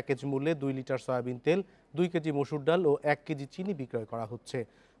 টাকা প্যাকেজ মূল্যে 2 লিটার সয়াবিন তেল, 2 কেজি মসুর ডাল ও 1 কেজি চিনি বিক্রয় করা হচ্ছে।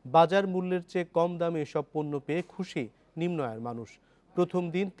 বাজার মূল্যের চেয়ে কম দামে এসব পণ্য পেয়ে খুশি নিম্ন আয়ের মানুষ। প্রথম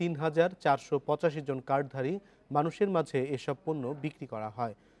দিন 3485 জন কার্ডধারী মানুষের মাঝে এসব পণ্য বিক্রি করা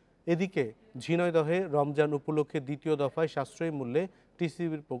হয়। এদিকে ঝিনাইদহে রমজান উপলক্ষে দ্বিতীয় দফায় সাশ্রয়ী মূল্যে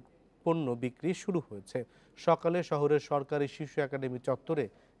টিসিবির পণ্য বিক্রি শুরু হয়েছে। সকালে শহরের সরকারি শিশু একাডেমি চত্বরে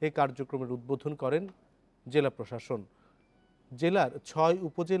এই কার্যক্রমের উদ্বোধন করেন জেলা প্রশাসন। জেলার 6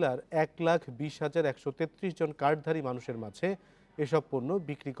 উপজেলার 1,20,133 জন কার্ডধারী মানুষের মাঝে এসব পণ্য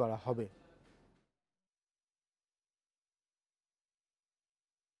বিক্রি করা হবে।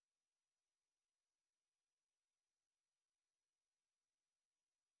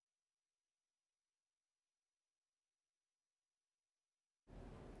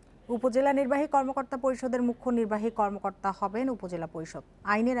 উপজেলা নির্বাহী কর্মকর্তা পরিষদের মুখ্য নির্বাহী কর্মকর্তা হবেন উপজেলা পরিষদ।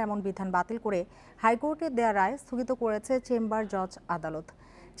 আইনের এমন বিধান বাতিল করে হাইকোর্টের দেয়া রায় স্থগিত করেছে চেম্বার জজ আদালত।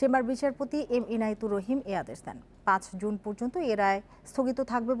 চেম্বার বিচারপতি M ইনায়েতুর রহিম এ আদেশ দেন। 5 জুন পর্যন্ত এ রায় স্থগিত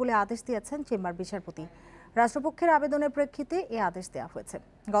থাকবে বলে আদেশ দিয়েছেন চেম্বার বিচারপতি। রাষ্ট্রপক্ষের আবেদনের প্রেক্ষিতে এ আদেশ দেওয়া হয়েছে।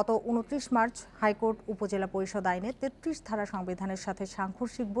 গত 29 মার্চ হাইকোর্ট উপজেলা পরিষদ আইনের 33 ধারা সংবিধানের সাথে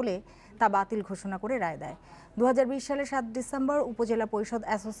সাংঘর্ষিক বলে তা বাতিল ঘোষণা করে রায় দেয়। 2020 সালের 7 ডিসেম্বর উপজেলা পরিষদ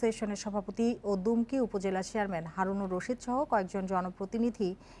অ্যাসোসিয়েশনের সভাপতি ও দুমকি উপজেলা চেয়ারম্যান হারুনুর রশিদ সহ কয়েকজন জনপ্রতিনিধি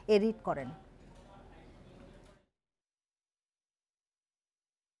এ রিট করেন।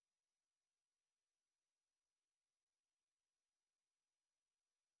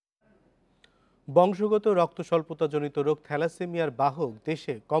 বংশগত রক্ত স্বল্পতাজনিত রোগ থ্যালাসেমিয়ার বাহক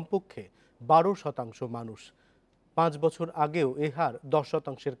দেশে কমপক্ষে 12% মানুষ। 5 বছর আগেও এ হার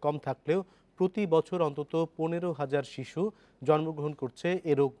 10%-এর কম থাকলেও প্রতি বছর অন্তত 15,000 শিশু জন্মগ্রহণ করছে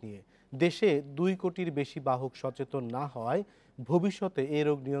এ রোগ নিয়ে। দেশে 2 কোটির বেশি বাহক সচেতন না হওয়ায় ভবিষ্যতে এ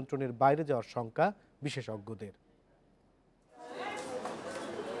রোগ নিয়ন্ত্রণের বাইরে যাওয়ার শঙ্কা বিশেষজ্ঞদের।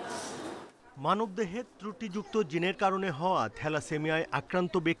 মানবদেহে ত্রুটিযুক্ত জিনের কারণে হওয়া থ্যালাসেমিয়ায়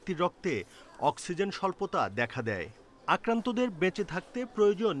আক্রান্ত ব্যক্তির রক্তে অক্সিজেন স্বল্পতা দেখা দেয়। আক্রান্তদের বেঁচে থাকতে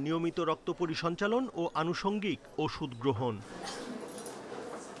প্রয়োজন নিয়মিত রক্ত পরিসঞ্চালন ও আনুষঙ্গিক ওষুধ গ্রহণ।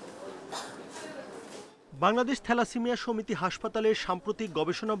 বাংলাদেশ থ্যালাসেমিয়া সমিতি হাসপাতালের সাম্প্রতিক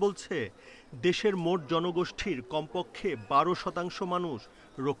গবেষণা বলছে, দেশের মোট জনগোষ্ঠীর কমপক্ষে 12% মানুষ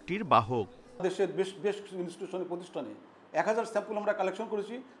রোগটির বাহক। দেশের বেশ কিছু ইনস্টিটিউশনের প্রতিষ্ঠানে 1000 স্যাম্পল আমরা কালেকশন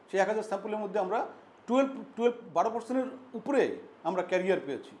করেছি। সেই 1000 স্যাম্পলের মধ্যে আমরা 12% উপরে আমরা ক্যারিয়ার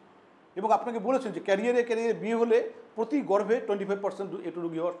পেয়েছি। এবং আপনাকে বলেছেন যে ক্যারিয়ারে বিয়ে হলে প্রতি গর্ভে 25% এটু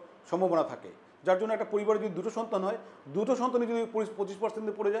রোগী হওয়ার সম্ভাবনা থাকে, যার জন্য একটা পরিবারে যদি দুটো সন্তান হয়, দুটো সন্তানই যদি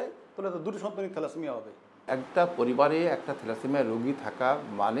 25% পড়ে যায় তাহলে তো দুটো সন্তানই থ্যালাসেমিয়া হবে। একটা পরিবারে একটা থ্যালাসেমিয়া রোগী থাকা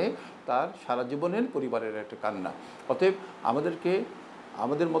মানে তার সারা জীবনের পরিবারের একটা কান্না। অতএব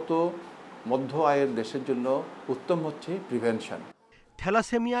আমাদের মতো মধ্য আয়ের দেশের জন্য উত্তম হচ্ছে প্রিভেনশন।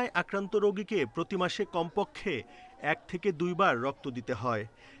 থ্যালাসেমিয়ায় আক্রান্ত রোগীকে প্রতি মাসে কমপক্ষে 1 থেকে 2 বার রক্ত দিতে হয়।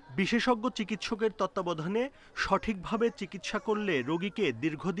 বিশেষজ্ঞ চিকিৎসকের তত্ত্বাবধানে সঠিকভাবে চিকিৎসা করলে রোগীকে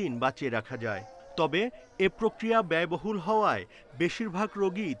দীর্ঘদিন বাঁচিয়ে রাখা যায়। তবে এ প্রক্রিয়া ব্যয়বহুল হওয়ায় বেশিরভাগ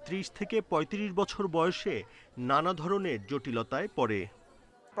রোগী 30 থেকে 35 বছর বয়সে নানা ধরনের জটিলতায় পড়ে।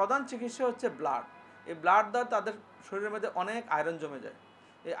 প্রধান চিকিৎসা হচ্ছে ব্লাড। এই ব্লাড দ্বারা তাদের শরীরের মধ্যে অনেক আয়রন জমে যায়।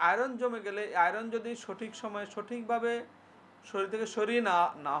 এই আয়রন জমে গেলে আয়রন যদি সঠিক সময়ে সঠিকভাবে শরীর থেকে সরিয়ে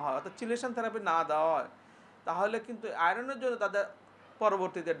না হয়, অর্থাৎ চিলেশন থেরাপি না দেওয়া হয়, তাহলে কিন্তু আয়রনের জন্য তাদের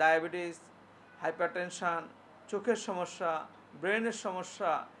পরবর্তীতে ডায়াবেটিস, হাইপারটেনশন, চোখের সমস্যা, ব্রেনের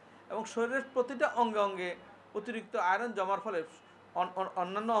সমস্যা এবং শরীরের প্রতিটা অঙ্গে অঙ্গে অতিরিক্ত আয়রন জমার ফলে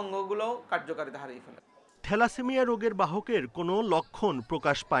অন্যান্য অঙ্গগুলোও কার্যকারিতা হারিয়ে ফেলে। থ্যালাসেমিয়া রোগের বাহকের কোনো লক্ষণ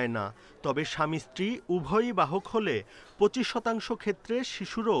প্রকাশ পায় না, তবে স্বামী স্ত্রী উভয়ই বাহক হলে 25% ক্ষেত্রে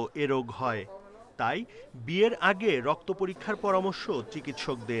শিশুরও এ রোগ হয়। তাই বিয়ের আগে রক্ত পরীক্ষার পরামর্শ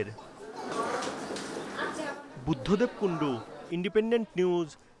চিকিৎসকদের। Buddhadeb Kundu, independent news,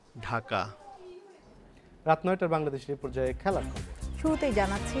 Dhaka. রাত 9টার বাংলাদেশের পর্যায়ে খেলার খবর। শুরুতেই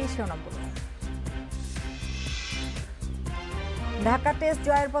জানাচ্ছি শিরোনামগুলো। ঢাকা টেস্ট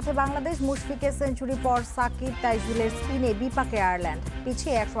জয়ের পথে বাংলাদেশ। মুশফিকের সেঞ্চুরি পর সাকিব তাইজুলের স্পিনে বিপাকে আয়ারল্যান্ড,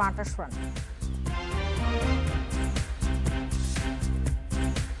 পিছিয়ে 128 রান।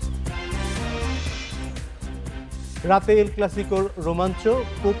 রাতে এল ক্লাসিকোর রোমাঞ্চ,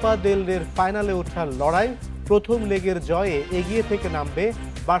 কোপা দেল রের ফাইনালে ওঠার লড়াই। প্রথম লেগের জয়ে এগিয়ে থেকে নামবে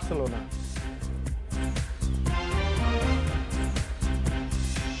বার্সেলোনা।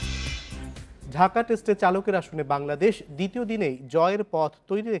 ঢাকা টেস্টে চালকের আসনে বাংলাদেশ। দ্বিতীয় দিনেই জয়ের পথ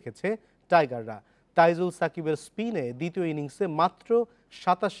তৈরি রেখেছে টাইগাররা। তাইজুল সাকিবের স্পিনে দ্বিতীয় ইনিংসে মাত্র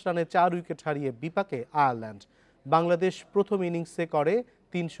 27 রানে 4 উইকেট হারিয়ে বিপাকে আয়ারল্যান্ড। বাংলাদেশ প্রথম ইনিংসে করে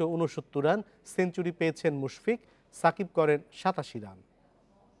 369 রান। সেঞ্চুরি পেয়েছেন মুশফিক, সাকিব করেন 87 রান।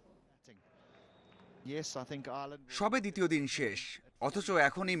 সবে দ্বিতীয় দিন শেষ, অথচ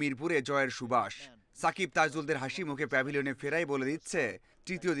এখনই মিরপুরে জয়ের সুবাস। সাকিব তাইজুলদের হাসি মুখে প্যাভিলিয়নে ফেরাই বলে দিচ্ছে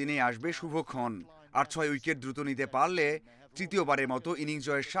তৃতীয় দিনেই আসবে শুভক্ষণ। আর 6 উইকেট দ্রুত নিতে পারলে তৃতীয়বারের মতো ইনিংস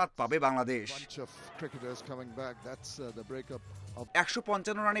জয়ের স্বাদ পাবে বাংলাদেশ।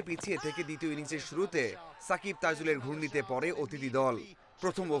 155 রানে পিছিয়ে থেকে দ্বিতীয় ইনিংসের শুরুতে সাকিব তাইজুলের ঘূর্ণিতে পড়ে অতিথি দল।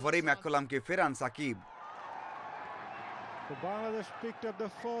 প্রথম ওভারেই ম্যাককালামকে ফেরান সাকিব।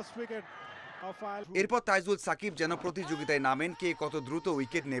 এরপর তাইজুল সাকিব যেন প্রতিযোগিতায় নামেন কে কত দ্রুত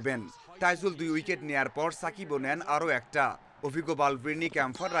উইকেট নেবেন। তাইজুল 2 উইকেট নেয়ার পর সাকিবও নেন আরও একটা। অভিজ্ঞ বালভের্নি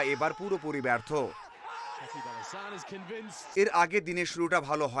ক্যাম্পাররা এবার পুরোপুরি ব্যর্থ। এর আগে দিনের শুরুটা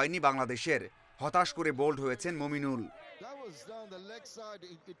ভালো হয়নি বাংলাদেশের। হতাশ করে বোল্ড হয়েছেন মমিনুল।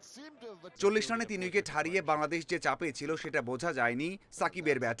 40 রানে 3 উইকেট হারিয়ে বাংলাদেশ যে চাপে ছিল সেটা বোঝা যায়নি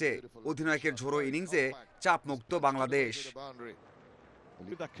সাকিবের ব্যাটে। অধিনায়কের ঝোড়ো ইনিংসে চাপমুক্ত বাংলাদেশ।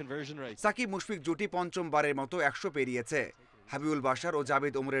 সাকিব মুশফিক জুটি পঞ্চমবারের মতো 100 পেরিয়েছে। হাবিবুল বাশার ও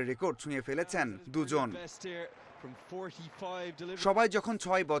জাভেদ ওমরের রেকর্ড ছুঁয়ে ফেলেছেন দুজন। সবাই যখন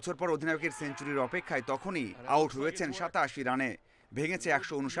 6 বছর পর অধিনায়কের সেঞ্চুরির অপেক্ষায়, তখনই আউট হয়েছেন 87 রানে। ভেঙেছে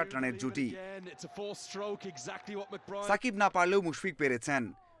 159 রানের জুটি। সাকিব না পারলেও মুশফিক পেরেছেন।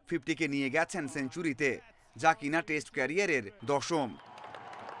 50-কে নিয়ে গেছেন সেঞ্চুরিতে, যা কিনা টেস্ট ক্যারিয়ারের 10ম।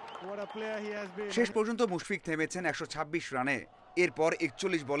 শেষ পর্যন্ত মুশফিক থেমেছেন 126 রানে। এরপর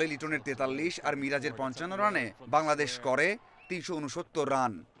 41 বলে লিটনের 43 আর মিরাজের 55 রানে বাংলাদেশ করে 369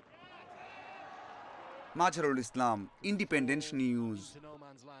 run. Mazharul Islam, independent news.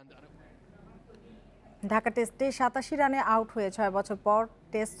 Dhaka টেস্টে 87 রানে আউট হয়ে 6 বছর পর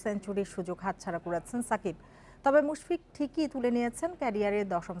টেস্ট সেঞ্চুরির সুযোগ হাতছাড়া করেছেন সাকিব। তবে মুশফিক ঠিকই তুলে নিয়েছেন ক্যারিয়ারের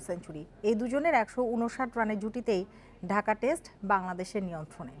 10ম সেঞ্চুরি। এই দুজনের 159 রানের জুটিতেই ঢাকা টেস্ট বাংলাদেশের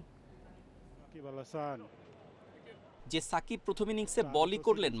নিয়ন্ত্রণে। যে সাকিব প্রথম ইনিংসে বলই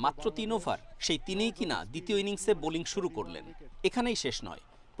করলেন মাত্র 3 ওভার, সেই তিনিই কিনা দ্বিতীয় ইনিংসে বোলিং শুরু করলেন। এখানেই শেষ নয়,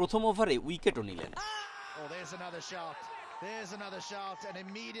 প্রথম ওভারে উইকেটও নিলেন।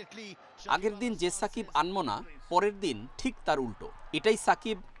 আগের দিন যে সাকিব আনমনা, পরের দিন ঠিক তার উল্টো। এটাই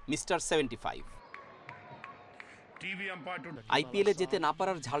সাকিব, মিস্টার 75। আইপিএলে যেতে না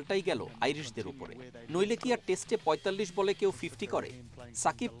পারার ঝালটাই গেল আইরিশদের উপরে। নইলে কি আর টেস্টে 45 বলে কেউ 50 করে?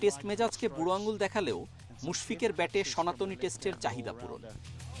 সাকিব টেস্ট মেজাজকে বুড়ো আঙুল দেখালেও মুশফিকের ব্যাটে সনাতনী টেস্টের চাহিদা পূরণ।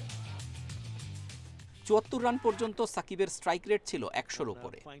 ৭৪ রান পর্যন্ত সাকিবের স্ট্রাইক রেট ছিল ১০০-র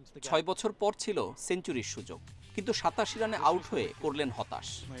উপরে। ৬ বছর পর ছিল সেঞ্চুরির সুযোগ, কিন্তু ৮৭ রানে আউট হয়ে করলেন হতাশ।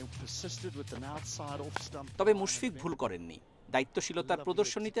 তবে মুশফিক ভুল করেননি। দায়িত্বশীলতার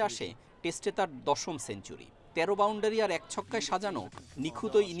প্রদর্শনীতে আসে টেস্টে তার ১০ম সেঞ্চুরি। ১৩ বাউন্ডারি আর ১ ছক্কায় সাজানো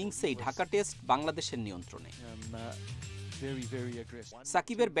নিখুঁত ওই ইনিংসেই ঢাকা টেস্ট বাংলাদেশের নিয়ন্ত্রণে।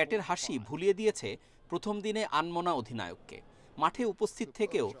 সাকিবের ব্যাটের হাসি ভুলিয়ে দিয়েছে প্রথম দিনে আনমনা অধিনায়ককে। মাঠে উপস্থিত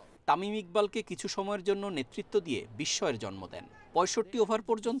থেকেও তামিম ইকবালকে কিছু সময়ের জন্য নেতৃত্ব দিয়ে বিস্ময়ের জন্ম দেন। ৬৫ ওভার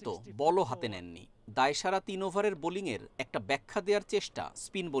পর্যন্ত বলও হাতে নেননি। দায়সারা ৩ ওভারের বোলিংয়ের একটা ব্যাখ্যা দেওয়ার চেষ্টা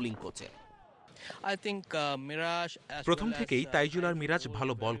স্পিন বোলিং কোচের। প্রথম থেকেই তাইজুল আর মিরাজ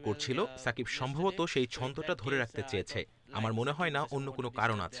ভালো বল করছিল। সাকিব সম্ভবত সেই ছন্দটা ধরে রাখতে চেয়েছে। আমার মনে হয় না অন্য কোনো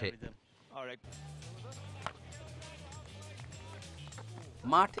কারণ আছে।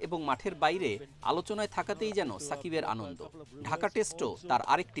 মাঠ এবং মাঠের বাইরে আলোচনায় থাকাতেই যেন সাকিবের আনন্দ। ঢাকা টেস্টও তার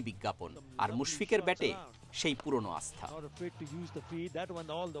আরেকটি বিজ্ঞাপন, আর মুশফিকের ব্যাটে সেই পুরনো আস্থা।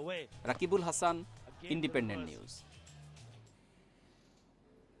 Rakibul Hasan, independent news.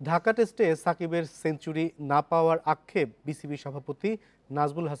 ঢাকা টেস্টে সাকিবের সেঞ্চুরি না পাওয়ার আক্ষেপ বিসিবি সভাপতি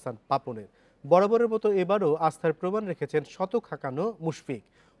নাজমুল হাসান পাপনের। বরাবরের মতো এবারও আস্থার প্রমাণ রেখেছেন শতক হাঁকানো মুশফিক।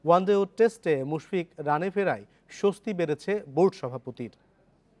 ওয়ানডে ও টেস্টে মুশফিক রানে ফেরায় স্বস্তি বেড়েছে বোর্ড সভাপতির।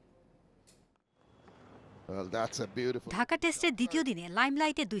 ঢাকা টেস্টের দ্বিতীয় দিনে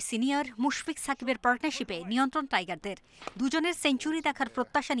লাইমলাইটে দুই সিনিয়র মুশফিক সাকিবের পার্টনারশিপে নিয়ন্ত্রণ টাইগারদের। দুজনের সেঞ্চুরি দেখার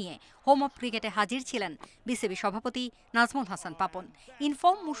প্রত্যাশা নিয়ে হোম অফ ক্রিকেটে হাজির ছিলেন বিসিবি সভাপতি নাজমুল হাসান পাপন।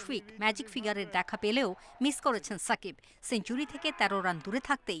 ইনফর্ম মুশফিক ম্যাজিক ফিগারের দেখা পেলেও মিস করেছেন সাকিব। সেঞ্চুরি থেকে ১৩ রান দূরে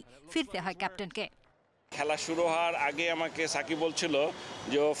থাকতেই ফিরতে হয় ক্যাপ্টেনকে। খেলা শুরু হওয়ার আগে আমাকে সাকিব বলছিল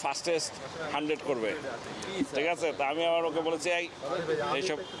যে ও ফাস্টেস্ট 100 করবে, ঠিক আছে। তা আমি আবার ওকে বলেছি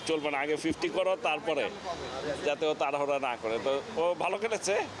এইসব চলবে না, আগে 50 করো, তারপরে যাতে ও তাড়াহুড়া না করে। তো ও ভালো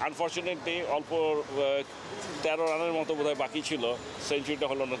খেলেছে। আনফর্চুনেটলি অল্প 13 রানের মতো বোধহয় বাকি ছিল, সেঞ্চুরিটা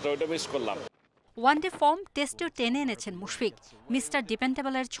হলো না, তো ওইটা মিস করলাম। ওয়ানডে ফর্ম টেস্টেও টেনে এনেছেন মুশফিক। মিস্টার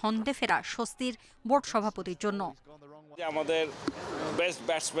ডিপেন্ডেবলের ছন্দে ফেরা স্বস্তির বোর্ড সভাপতির জন্য। আমাদের বেস্ট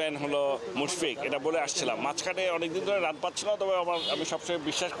ব্যাটসম্যান হলো মুশফিক, এটা বলে আসছিলাম। মাঝখানে অনেকদিন ধরে রান পাচ্ছিল, তবে আমি সবসময়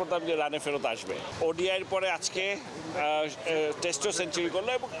বিশ্বাস করতাম যে রানে ফেরত আসবে। ওডিআইয়ের পরে আজকে টেস্টও সেঞ্চুরি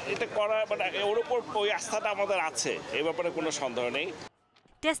করলো, এবং এটা করা মানে ওর উপর ওই আস্থাটা আমাদের আছে, এই ব্যাপারে কোনো সন্দেহ নেই।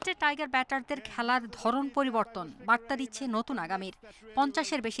 টেস্টে টাইগার ব্যাটারদের খেলার ধরন পরিবর্তন বার্তা দিচ্ছে নতুন আগামীর।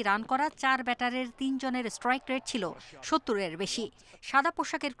 50-এর বেশি রান করা 4 ব্যাটারের 3 জনের স্ট্রাইক রেট ছিল 70-এর বেশি। সাদা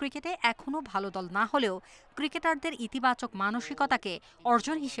পোশাকের ক্রিকেটে এখনও ভালো দল না হলেও ক্রিকেটারদের ইতিবাচক মানসিকতাকে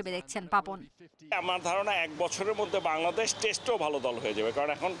অর্জন হিসেবে দেখছেন পাপন। আমার ধারণা 1 বছরের মধ্যে বাংলাদেশ টেস্টও ভালো দল হয়ে যাবে, কারণ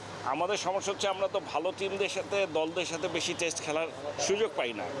এখন আমাদের সমস্যা হচ্ছে আমরা তো ভালো টিমদের সাথে দলদের সাথে বেশি টেস্ট খেলার সুযোগ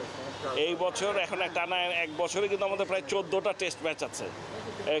পাই না। এই বছর এখন টানা 1 বছরে কিন্তু আমাদের প্রায় 14টা টেস্ট ম্যাচ আছে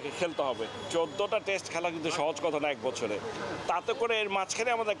খেলতে হবে। 14টা টেস্ট খেলা কিন্তু সহজ কথা না 1 বছরে। তাতে করে এর মাঝখানে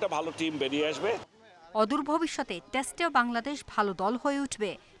আমাদের একটা ভালো টিম বেরিয়ে আসবে। অদূর ভবিষ্যতে টেস্টেও বাংলাদেশ ভালো দল হয়ে উঠবে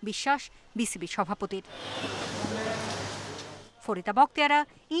বিশ্বাস বিসিবি সভাপতির। Farida বক্তিয়ারা,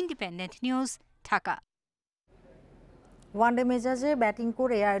 independent news, Dhaka. One day মেজাজে ব্যাটিং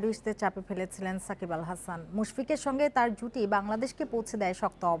করে আইরিশদের চাপে ফেলেছিলেন সাকিব আল হাসান। মুশফিকের সঙ্গে তার জুটি বাংলাদেশকে পৌঁছে দেয়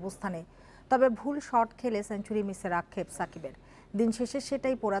শক্ত অবস্থানে। তবে ভুল শট খেলে সেঞ্চুরি মিসের আক্ষেপ সাকিবের। দিন শেষে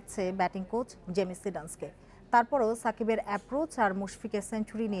সেটাই পোড়াচ্ছে ব্যাটিং কোচ জেমি সিডন্সকে। তারপরও সাকিবের অ্যাপ্রোচ আর মুশফিকের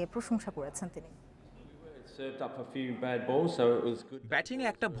সেঞ্চুরি নিয়ে প্রশংসা করেছেন তিনি। ব্যাটিংয়ে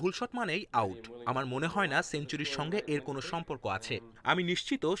একটা ভুল শট মানেই আউট। আমার মনে হয় না সেঞ্চুরির সঙ্গে এর কোনো সম্পর্ক আছে। আমি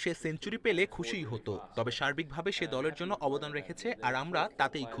নিশ্চিত সে সেঞ্চুরি পেলে খুশিই হতো, তবে সার্বিকভাবে সে দলের জন্য অবদান রেখেছে আর আমরা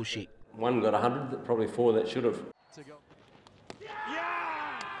তাতেই খুশি।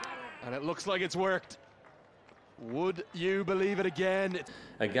 And it looks like it's worked. Would you believe it again?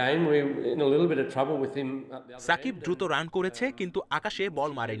 Again, we're in a little bit of trouble with him. Shakib দ্রুত রান করেছে, কিন্তু আকাশে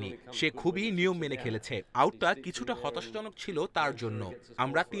বল মারেনি। সে খুবই নিয়ম মেনে খেলেছে। আউটটা কিছুটা হতাশাজনক ছিল তার জন্য।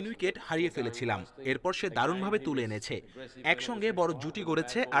 আমরা 3 উইকেট হারিয়ে ফেলেছিলাম। এরপর সে দারুণভাবে তুলে এনেছে। একসঙ্গে বড় জুটি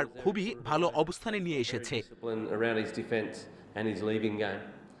গড়েছে আর খুবই ভালো অবস্থানে নিয়ে এসেছে।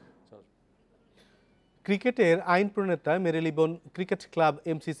 ক্রিকেটের আইন প্রণেতা মেরিলিবন ক্রিকেট ক্লাব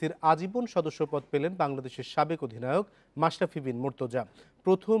এমসিসির আজীবন সদস্যপদ পেলেন বাংলাদেশের সাবেক অধিনায়ক মাশরাফি বিন মুর্তজা।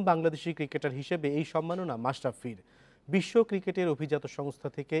 প্রথম বাংলাদেশি ক্রিকেটার হিসেবে এই সম্মাননা মাশরাফির। বিশ্ব ক্রিকেটের অভিজাত সংস্থা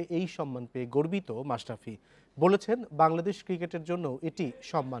থেকে এই সম্মান পেয়ে গর্বিত মাশরাফি। বলেছেন, বাংলাদেশ ক্রিকেটের জন্য এটি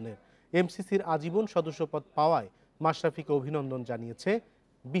সম্মানের। এমসিসির আজীবন সদস্যপদ পাওয়ায় মাশরাফিকে অভিনন্দন জানিয়েছে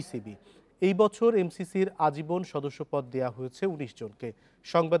বিসিবি। এই বছর এমসিসির আজীবন সদস্যপদ দেওয়া হয়েছে 19 জনকে।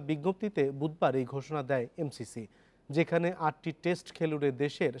 সংবাদ বিজ্ঞপ্তিতে বুধবার এই ঘোষণা দেয় এমসিসি, যেখানে 8টি টেস্ট খেলুড়ে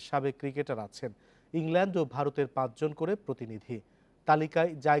দেশের সাবেক ক্রিকেটার আছেন। ইংল্যান্ড ও ভারতের 5 জন করে প্রতিনিধি।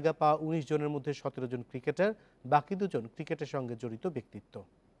 তালিকায় জায়গা পাওয়া ১৯ জনের মধ্যে ১৭ জন ক্রিকেটার, বাকি 2 জন ক্রিকেটের সঙ্গে জড়িত ব্যক্তিত্ব।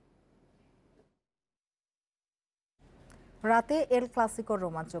 রাতে এল ক্লাসিকোর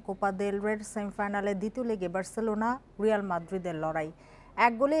রোমাঞ্চ। কোপা দেল রের সেমিফাইনালে দ্বিতীয় লেগে বার্সেলোনা রিয়াল মাদ্রিদের লড়াই।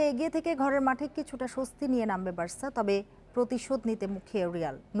 1 গোলে এগিয়ে থেকে ঘরের মাঠে কিছুটা স্বস্তি নিয়ে নামবে বার্সা, তবে প্রতিশোধ নিতে মুখিয়ে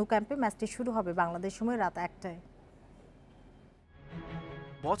রিয়াল। ন্যু ক্যাম্পে ম্যাচটি শুরু হবে বাংলাদেশ সময় রাত 1টায়।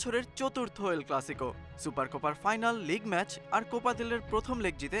 বছরের চতুর্থ El Clasico, super কোপার final, league match আর কোপা দেলের প্রথম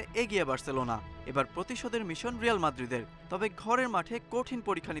লেগ জিতে এগিয়ে বার্সেলোনা। এবার প্রতিশোধের মিশন রিয়াল মাদ্রিদের, তবে ঘরের মাঠে কঠিন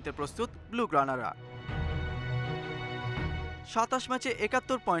পরীক্ষা নিতে প্রস্তুত ব্লু গ্রানারা। 27 ম্যাচে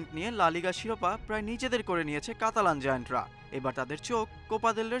 71 পয়েন্ট নিয়ে লা লিগা শিরোপা প্রায় নিজেদের করে নিয়েছে কাতালান জায়ান্টরা। এবার তাদের চোখ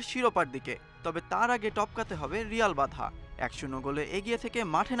কোপা দেল রের শিরোপার দিকে, তবে তার আগে টপকাতে হবে রিয়াল বাধা। 1-0 গোলে এগিয়ে থেকে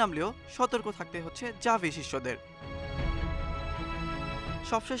মাঠে নামলেও সতর্ক থাকতে হচ্ছে জাভি শিষ্যদের।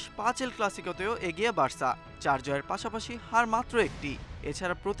 সবশেষ 5 এল ক্লাসিকোতেও এগিয়ে বার্সা, 4 জয়ের পাশাপাশি হার মাত্র 1টি।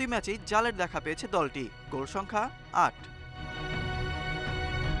 এছাড়া প্রতি ম্যাচেই জালের দেখা পেয়েছে দলটি, গোল সংখ্যা 8।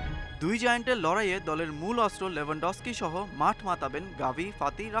 দুই জায়ান্টের লড়াইয়ে দলের মূল অস্ত্র লেভানডস্কি সহ মাঠ মাতাবেন গাভি,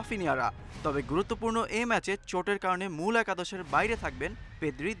 ফাতি, রাফিনিয়ারা। তবে গুরুত্বপূর্ণ এই ম্যাচে চোটের কারণে মূল একাদশের বাইরে থাকবেন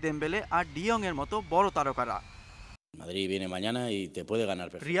পেদ্রি, দেমবেলে আর ডিয়ং এর মতো বড় তারকারা।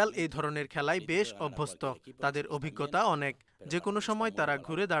 রিয়াল এই ধরনের খেলায় বেশ অভ্যস্ত, তাদের অভিজ্ঞতা অনেক, যে কোনো সময় তারা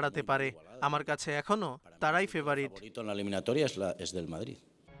ঘুরে দাঁড়াতে পারে। আমার কাছে এখনো তারাই ফেভারিট।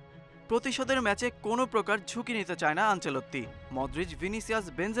 প্রতিশোধের ম্যাচে কোনো প্রকার ঝুঁকি নিতে চায় না আনচেলত্তি। মদ্রিচ, ভিনিসিয়াস,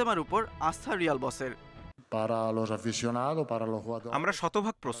 বেনজেমার উপর আস্থা রিয়াল বসের। আমরা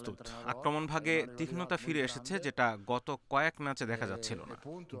শতভাগ প্রস্তুত। আক্রমণ ভাগে তীক্ষ্ণতা ফিরে এসেছে, যেটা গত কয়েক ম্যাচে দেখা যাচ্ছিল না।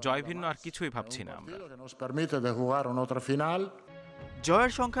 জয় ভিন্ন আর কিছুই ভাবছি না আমরা।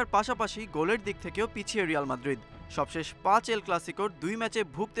 জয়ের সংখ্যার পাশাপাশি গোলের দিক থেকেও পিছিয়ে রিয়াল মাদ্রিদ। সবশেষ 5 এল ক্লাসিকোর 2 ম্যাচে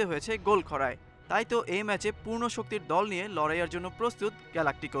ভুগতে হয়েছে গোল খরায়। তাই তো এই ম্যাচে পূর্ণ শক্তির দল নিয়ে লড়াইয়ের জন্য প্রস্তুত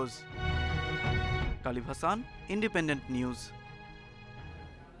গ্যালাক্টিকোস। কালিব Hasan, independent news.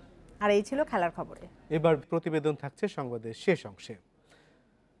 আর এই ছিল খেলার খবরে। এবার প্রতিবেদন থাকছে সংবাদের শেষ অংশে।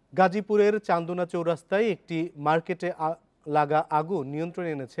 গাজীপুরের চান্দনা চৌরাস্তায় একটি মার্কেটে লাগা আগুন নিয়ন্ত্রণে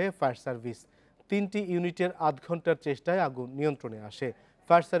এনেছে ফায়ার সার্ভিস। 3টি ইউনিটের আধ ঘন্টার চেষ্টায় আগুন নিয়ন্ত্রণে আসে।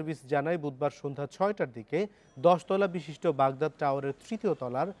 ফায়ার সার্ভিস জানায় বুধবার সন্ধ্যা 6টার দিকে 10 তলা বিশিষ্ট বাগদাদ টাওয়ারের 3য়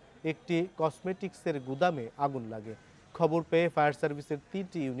তলার একটি কসমেটিক্সের গুদামে আগুন লাগে। খবর পেয়ে ফায়ার সার্ভিসের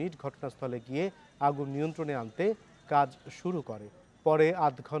 3টি ইউনিট ঘটনাস্থলে গিয়ে আগুন নিয়ন্ত্রণে আনতে কাজ শুরু করে। পরে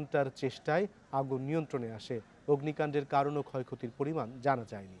আধ ঘন্টার চেষ্টায় আগুন নিয়ন্ত্রণে আসে। অগ্নিকাণ্ডের কারণ ও ক্ষয়ক্ষতির পরিমাণ জানা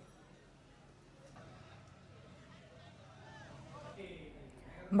যায়নি।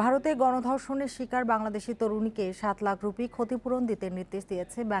 ভারতে গণধর্ষণের শিকার বাংলাদেশি তরুণীকে 7 লাখ রুপি ক্ষতিপূরণ দিতে নির্দেশ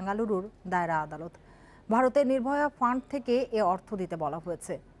দিয়েছে বেঙ্গালুরুর দায়রা আদালত। ভারতের নির্ভয়া ফান্ড থেকে এ অর্থ দিতে বলা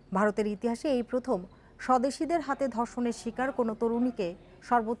হয়েছে। ভারতের ইতিহাসে এই প্রথম স্বদেশীদের হাতে ধর্ষণের শিকার কোনো তরুণীকে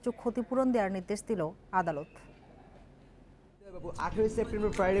সর্বোচ্চ ক্ষতিপূরণ দেওয়ার নির্দেশ দিল আদালত। 18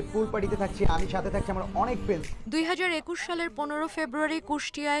 সেপ্টেম্বর ফ্রাইডে পুল পার্টিতে থাকছি আমি, সাথে থাকছি আমার অনেক ফ্রেন্ডস। 2021 সালের 15 ফেব্রুয়ারি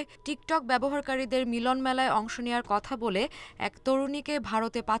কুষ্টিয়ায় টিকটক ব্যবহারকারীদের মিলন মেলায় অংশ নেওয়ার কথা বলে এক তরুণীকে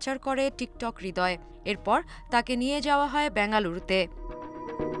ভারতে পাচার করে টিকটক হৃদয়। এরপর তাকে নিয়ে যাওয়া হয় বেঙ্গালুরুতে।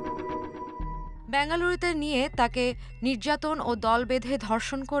 বেঙ্গালুরুতে নিয়ে তাকে নির্যাতন ও দল বেঁধে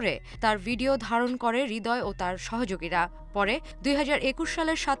ধর্ষণ করে তার ভিডিও ধারণ করে হৃদয় ও তার সহযোগীরা। পরে 2021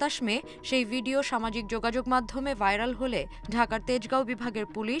 সালের 27 মে সেই ভিডিও সামাজিক যোগাযোগ মাধ্যমে ভাইরাল হলে ঢাকার তেজগাঁও বিভাগের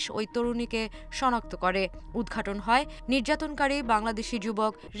পুলিশ ওই তরুণীকে শনাক্ত করে। উদ্ঘাটন হয় নির্যাতনকারী বাংলাদেশি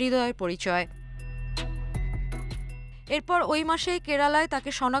যুবক হৃদয়ের পরিচয়। এরপর ওই মাসেই কেরালায় তাকে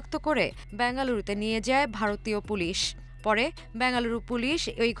শনাক্ত করে বেঙ্গালুরুতে নিয়ে যায় ভারতীয় পুলিশ। পরে বেঙ্গালুরু পুলিশ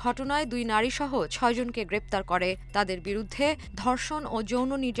ওই ঘটনায় 2 নারীসহ 6 জনকে গ্রেপ্তার করে। তাদের বিরুদ্ধে ধর্ষণ ও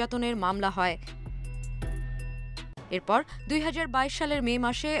যৌন নির্যাতনের মামলা হয়। এরপর 2022 সালের মে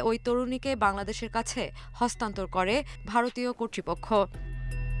মাসে ওই তরুণীকে বাংলাদেশের কাছে হস্তান্তর করে ভারতীয় কর্তৃপক্ষ।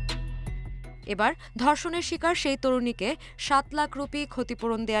 এবার ধর্ষণের শিকার সেই তরুণীকে 7 লাখ রুপি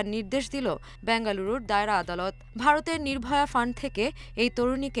ক্ষতিপূরণ দেওয়ার নির্দেশ দিল বেঙ্গালুরুর দায়রা আদালত। ভারতের নির্ভয়া ফান্ড থেকে এই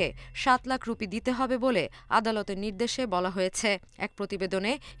তরুণীকে 7 লাখ রুপি দিতে হবে বলে আদালতের নির্দেশে বলা হয়েছে। এক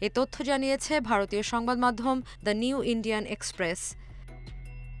প্রতিবেদনে এ তথ্য জানিয়েছে ভারতীয় সংবাদ মাধ্যম দ্য নিউ ইন্ডিয়ান এক্সপ্রেস।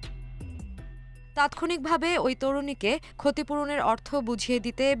 তাৎক্ষণিকভাবে ওই তরুণীকে ক্ষতিপূরণের অর্থ বুঝিয়ে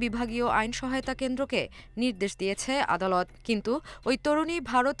দিতে বিভাগীয় আইন সহায়তা কেন্দ্রকে নির্দেশ দিয়েছে আদালত। কিন্তু ওই তরুণী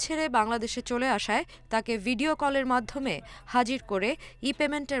ভারত ছেড়ে বাংলাদেশে চলে আসায় তাকে ভিডিও কলের মাধ্যমে হাজির করে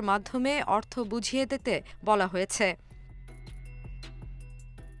ই-পেমেন্টের মাধ্যমে অর্থ বুঝিয়ে দিতে বলা হয়েছে।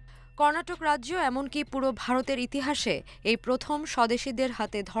 কর্ণাটক রাজ্য এমনকি পুরো ভারতের ইতিহাসে এই প্রথম স্বদেশীদের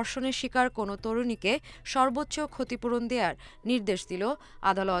হাতে ধর্ষণের শিকার কোনো তরুণীকে সর্বোচ্চ ক্ষতিপূরণ দেওয়ার নির্দেশ দিল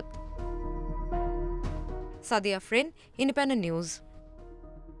আদালত। Sadia ফ্রেন, independent news.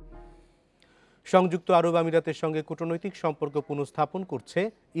 সংযুক্ত আরব আমিরাতের সঙ্গে কূটনৈতিক সম্পর্ক পুনঃস্থাপন করছে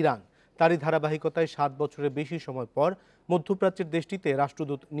ইরান। তারই ধারাবাহিকতায় 7 বছরের বেশি সময় পর মধ্যপ্রাচ্যের দেশটিতে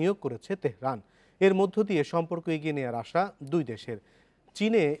রাষ্ট্রদূত নিয়োগ করেছে তেহরান। এর মধ্য দিয়ে সম্পর্ক এগিয়ে নেওয়ার আশা দুই দেশের।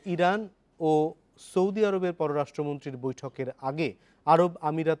 চীনে ইরান ও সৌদি আরবের পররাষ্ট্রমন্ত্রীর বৈঠকের আগে আরব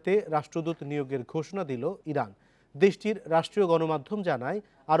আমিরাতে রাষ্ট্রদূত নিয়োগের ঘোষণা দিল ইরান। দেশটির রাষ্ট্রীয় গণমাধ্যম জানায়,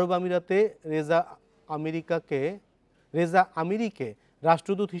 আরব আমিরাতে রেজা আমিরিকে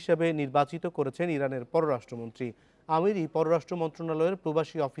রাষ্ট্রদূত হিসেবে নির্বাচিত করেছেন ইরানের পররাষ্ট্রমন্ত্রী। আমিরি পররাষ্ট্র মন্ত্রণালয়ের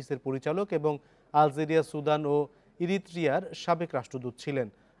প্রবাসী অফিসের পরিচালক এবং আলজেরিয়া, সুদান ও ইরিত্রিয়ার সাবেক রাষ্ট্রদূত ছিলেন।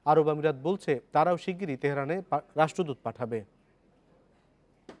 আরব আমিরাত বলছে তারাও শিগগিরই তেহরানে রাষ্ট্রদূত পাঠাবে।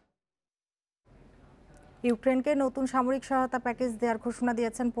 ইউক্রেনকে নতুন সামরিক সহায়তা প্যাকেজ দেওয়ার ঘোষণা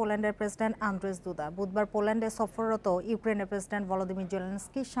দিয়েছেন পোল্যান্ডের প্রেসিডেন্ট আন্দ্রেস দুদা। বুধবার পোল্যান্ডে সফররত ইউক্রেনের প্রেসিডেন্ট ভলোদিমির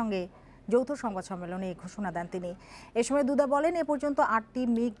জেলেনস্কির সঙ্গে যৌথ সংবাদ সম্মেলনে এই ঘোষণা দেন তিনি। এ সময় দুদা বলেন, এ পর্যন্ত 8টি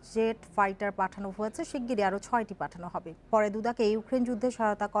মিগ জেট ফাইটার পাঠানো হয়েছে, শিগগিরই আরও 6টি পাঠানো হবে। পরে দুদাকে ইউক্রেন যুদ্ধে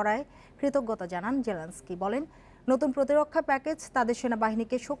সহায়তা করায় কৃতজ্ঞতা জানান জেলেনস্কি। বলেন, নতুন প্রতিরক্ষা প্যাকেজ তাদের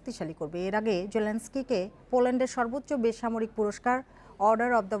সেনাবাহিনীকে শক্তিশালী করবে। এর আগে জেলেনস্কিকে পোল্যান্ডের সর্বোচ্চ বেসামরিক পুরস্কার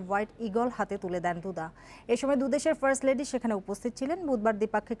order of the white eagle হাতে তুলে দেন দুদা। এ সময় দুদেশের ফার্স্ট লেডি সেখানে উপস্থিত ছিলেন। বুধবার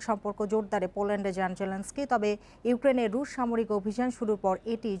দ্বিপাক্ষিক সম্পর্ক জোরদারে পোল্যান্ডে যান জেলেনস্কি। তবে ইউক্রেনে রুশ সামরিক অভিযান শুরুর পর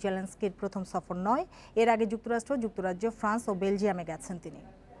এটি জেলেনস্কির প্রথম সফর নয়। এর আগে যুক্তরাষ্ট্র, যুক্তরাজ্য, ফ্রান্স ও বেলজিয়ামে গেছেন তিনি।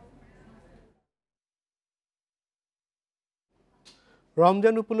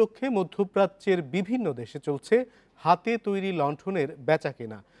 রমজান উপলক্ষে মধ্যপ্রাচ্যের বিভিন্ন দেশে চলছে হাতে তৈরি লণ্ঠনের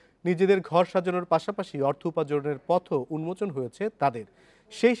বেচাকেনা। নিজেদের ঘর সাজানোর পাশাপাশি অর্থ উপার্জনের পথও উন্মোচন হয়েছে তাদের।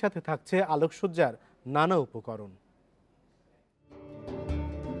 সেই সাথে থাকছে আলোকসজ্জার নানা উপকরণ।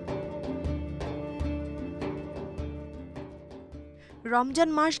 রমজান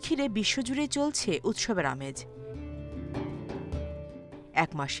মাস ঘিরে বিশ্বজুড়ে চলছে উৎসবের আমেজ।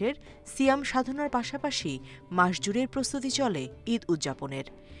 এক মাসের সিয়াম সাধনার পাশাপাশি মাস জুড়ের প্রস্তুতি চলে ঈদ উদযাপনের।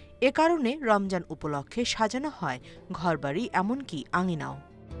 এ কারণে রমজান উপলক্ষে সাজানো হয় ঘরবাড়ি, এমনকি আঙিনাও।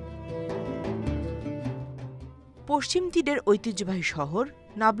 পশ্চিম তীরের ঐতিহ্যবাহী শহর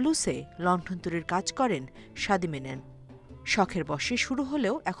নাবলুসে লণ্ঠন তৈরির কাজ করেন সাদিমেনেন। শখের বশে শুরু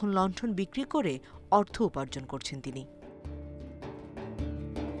হলেও এখন লণ্ঠন বিক্রি করে অর্থ উপার্জন করছেন তিনি।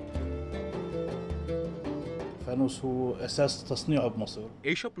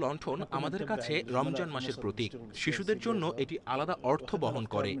 এইসব লণ্ঠন আমাদের কাছে রমজান মাসের প্রতীক। শিশুদের জন্য এটি আলাদা অর্থ বহন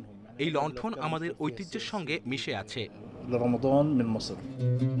করে। এই লণ্ঠন আমাদের ঐতিহ্যের সঙ্গে মিশে আছে।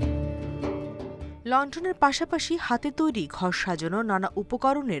 লণ্ঠনের পাশাপাশি হাতে তৈরি ঘর সাজানো নানা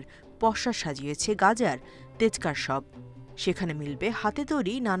উপকরণের পসরা সাজিয়েছে গাজার তেজকার শপ। সেখানে মিলবে হাতে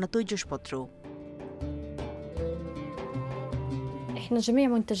তৈরি নানা তৈজসপত্র।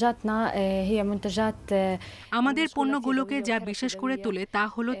 আমাদের পণ্যগুলোকে যা বিশেষ করে তোলে তা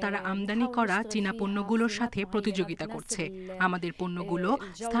হলো তারা আমদানি করা চীনা পণ্যগুলোর সাথে প্রতিযোগিতা করছে। আমাদের পণ্যগুলো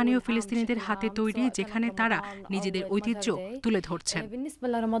স্থানীয় ফিলিস্তিনিদের হাতে তৈরি, যেখানে তারা নিজেদের ঐতিহ্য তুলে ধরছেন।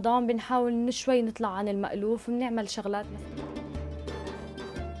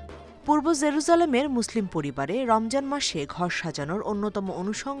 পূর্ব জেরুজালেমের মুসলিম পরিবারে রমজান মাসে ঘর সাজানোর অন্যতম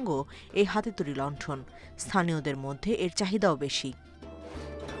অনুষঙ্গ এই হাতে তৈরি লণ্ঠন। স্থানীয়দের মধ্যে এর চাহিদাও বেশি।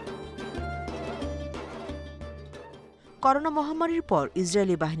 করোনা মহামারীর পর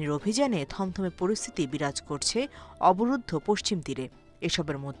ইসরায়েলি বাহিনীর অভিযানে থমথমে পরিস্থিতি বিরাজ করছে অবরুদ্ধ পশ্চিম তীরে।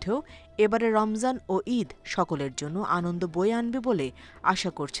 এসবের মধ্যেও এবারে রমজান ও ঈদ সকলের জন্য আনন্দ বয়ে আনবে বলে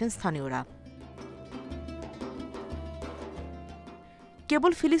আশা করছেন স্থানীয়রা।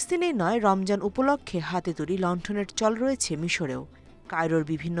 কেবল ফিলিস্তিনেই নয়, রমজান উপলক্ষে হাতে তৈরি লণ্ঠনের চল রয়েছে মিশরেও। কায়রোর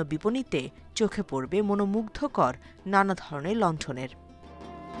বিভিন্ন বিপণিতে চোখে পড়বে মনোমুগ্ধকর নানা ধরনের লণ্ঠনের।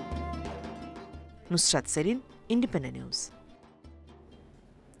 Nusrat serene, independent news.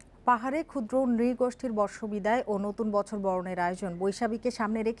 পাহাড়ে ক্ষুদ্র নৃগোষ্ঠীর বর্ষবিদায় ও নতুন বছর বরণের আয়োজন বৈশাখীকে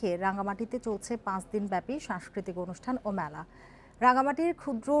সামনে রেখে রাঙামাটিতে চলছে 5 দিনব্যাপী সাংস্কৃতিক অনুষ্ঠান ও মেলা। রাঙামাটির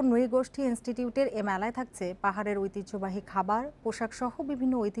ক্ষুদ্র নৃগোষ্ঠী ইনস্টিটিউটের এ মেলায় থাকছে পাহাড়ের ঐতিহ্যবাহী খাবার, পোশাক সহ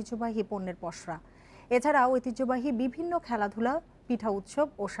বিভিন্ন ঐতিহ্যবাহী পণ্যের পসরা। এছাড়া ঐতিহ্যবাহী বিভিন্ন খেলাধুলা, পিঠা উৎসব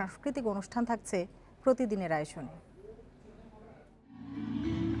ও সাংস্কৃতিক অনুষ্ঠান থাকছে প্রতিদিনের আয়োজনে।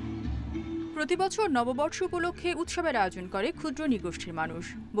 প্রতিবছর নববর্ষ উপলক্ষে উৎসবের আয়োজন করে ক্ষুদ্র নৃগোষ্ঠীর মানুষ।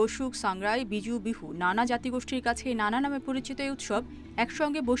 বসুক, সাংরাই, বিজু, বিহু নানা জাতিগোষ্ঠীর কাছে নানা নামে পরিচিত এই উৎসব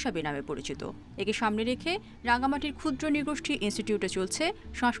একসঙ্গে বৈশাখী নামে পরিচিত। একে সামনে রেখে রাঙামাটির ক্ষুদ্র নৃগোষ্ঠী ইনস্টিটিউটে চলছে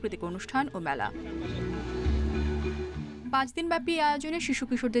সাংস্কৃতিক অনুষ্ঠান ও মেলা। 5 দিনব্যাপী আয়োজনে শিশু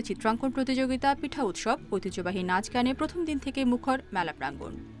কিশোরদের চিত্রাঙ্কন প্রতিযোগিতা, পিঠা উৎসব, ঐতিহ্যবাহী নাচ গানে প্রথম দিন থেকে মুখর মেলা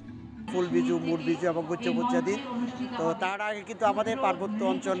প্রাঙ্গণ। ফুল বিজু, মুড় বিজু এবং গুচ্ছপুচ্ছাদি। তো তার আগে কিন্তু আমাদের পার্বত্য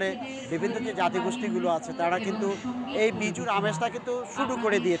অঞ্চলে বিভিন্ন যে জাতিগোষ্ঠীগুলো আছে তারা কিন্তু এই বিজুর আমেজটা কিন্তু শুরু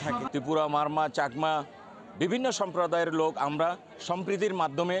করে দিয়ে থাকে। ত্রিপুরা, মারমা, চাকমা বিভিন্ন সম্প্রদায়ের লোক আমরা সম্প্রীতির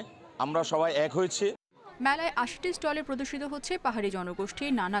মাধ্যমে আমরা সবাই এক হয়েছি। মেলায় ৮০টি স্টলে প্রদর্শিত হচ্ছে পাহাড়ি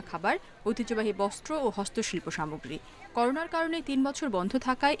জনগোষ্ঠীর নানা খাবার, ঐতিহ্যবাহী বস্ত্র ও হস্তশিল্প সামগ্রী। করোনার কারণে ৩ বছর বন্ধ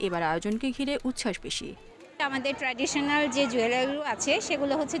থাকায় এবার আয়োজনকে ঘিরে উচ্ছ্বাস বেশি। আমাদের ট্র্যাডিশনাল যে জুয়েলারিগুলো আছে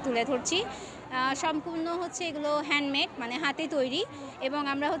সেগুলো হচ্ছে তুলে ধরছি। সম্পূর্ণ হচ্ছে এগুলো হ্যান্ডমেড, মানে হাতে তৈরি, এবং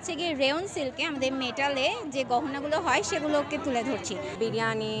আমরা হচ্ছে গিয়ে রেয়ন সিল্কে আমাদের মেটালে যে গহনাগুলো হয় সেগুলোকে তুলে ধরছি।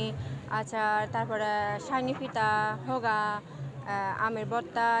 বিরিয়ানি, আচার, তারপরে শাইনি ফিতা, হোগা, আমের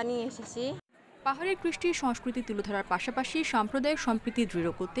ভর্তা নিয়ে এসেছি। পাহাড়ের কৃষ্টির সংস্কৃতি তুলে ধরার পাশাপাশি সাম্প্রদায়িক সম্প্রীতি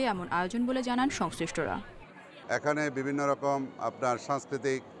দৃঢ় করতে এমন আয়োজন বলে জানান সংশ্লিষ্টরা। এখানে বিভিন্ন রকম আপনার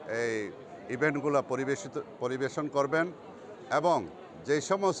সাংস্কৃতিক এই ইভেন্টগুলো পরিবেশন করবেন এবং যে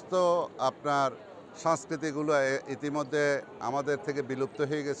সমস্ত আপনার সংস্কৃতিগুলো ইতিমধ্যে আমাদের থেকে বিলুপ্ত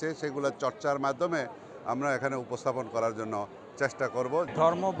হয়ে গেছে সেগুলো চর্চার মাধ্যমে আমরা এখানে উপস্থাপন করার জন্য চেষ্টা করব।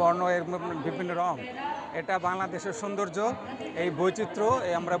 ধর্ম, বর্ণ এর বিভিন্ন রং, এটা বাংলাদেশের সৌন্দর্য। এই বৈচিত্র্য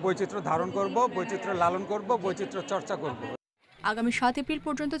আমরা বৈচিত্র্য ধারণ করব, বৈচিত্র্য লালন করব, বৈচিত্র্য চর্চা করব। আগামী ৭ এপ্রিল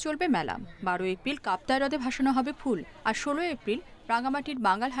পর্যন্ত চলবে মেলা। ১২ এপ্রিল কাপ্তাই হ্রদে ভাসানো হবে ফুল, আর ১৬ এপ্রিল রাঙামাটির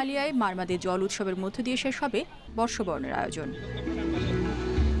বাঙালহালিয়ায় মারমাদের জল উৎসবের মধ্য দিয়ে শেষ হবে বর্ষবরণের আয়োজন।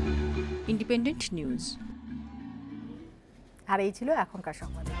 Independent news. আর এই ছিল এখনকার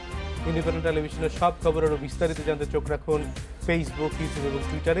সংবাদ। ইন্ডিপেন্ডেন্ট টেলিভিশনের সব খবরের বিস্তারিত জানতে চোখ রাখুন ফেসবুক, ইউটিউব এবং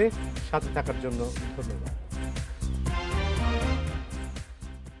টুইটারে। সাথে থাকার জন্য ধন্যবাদ।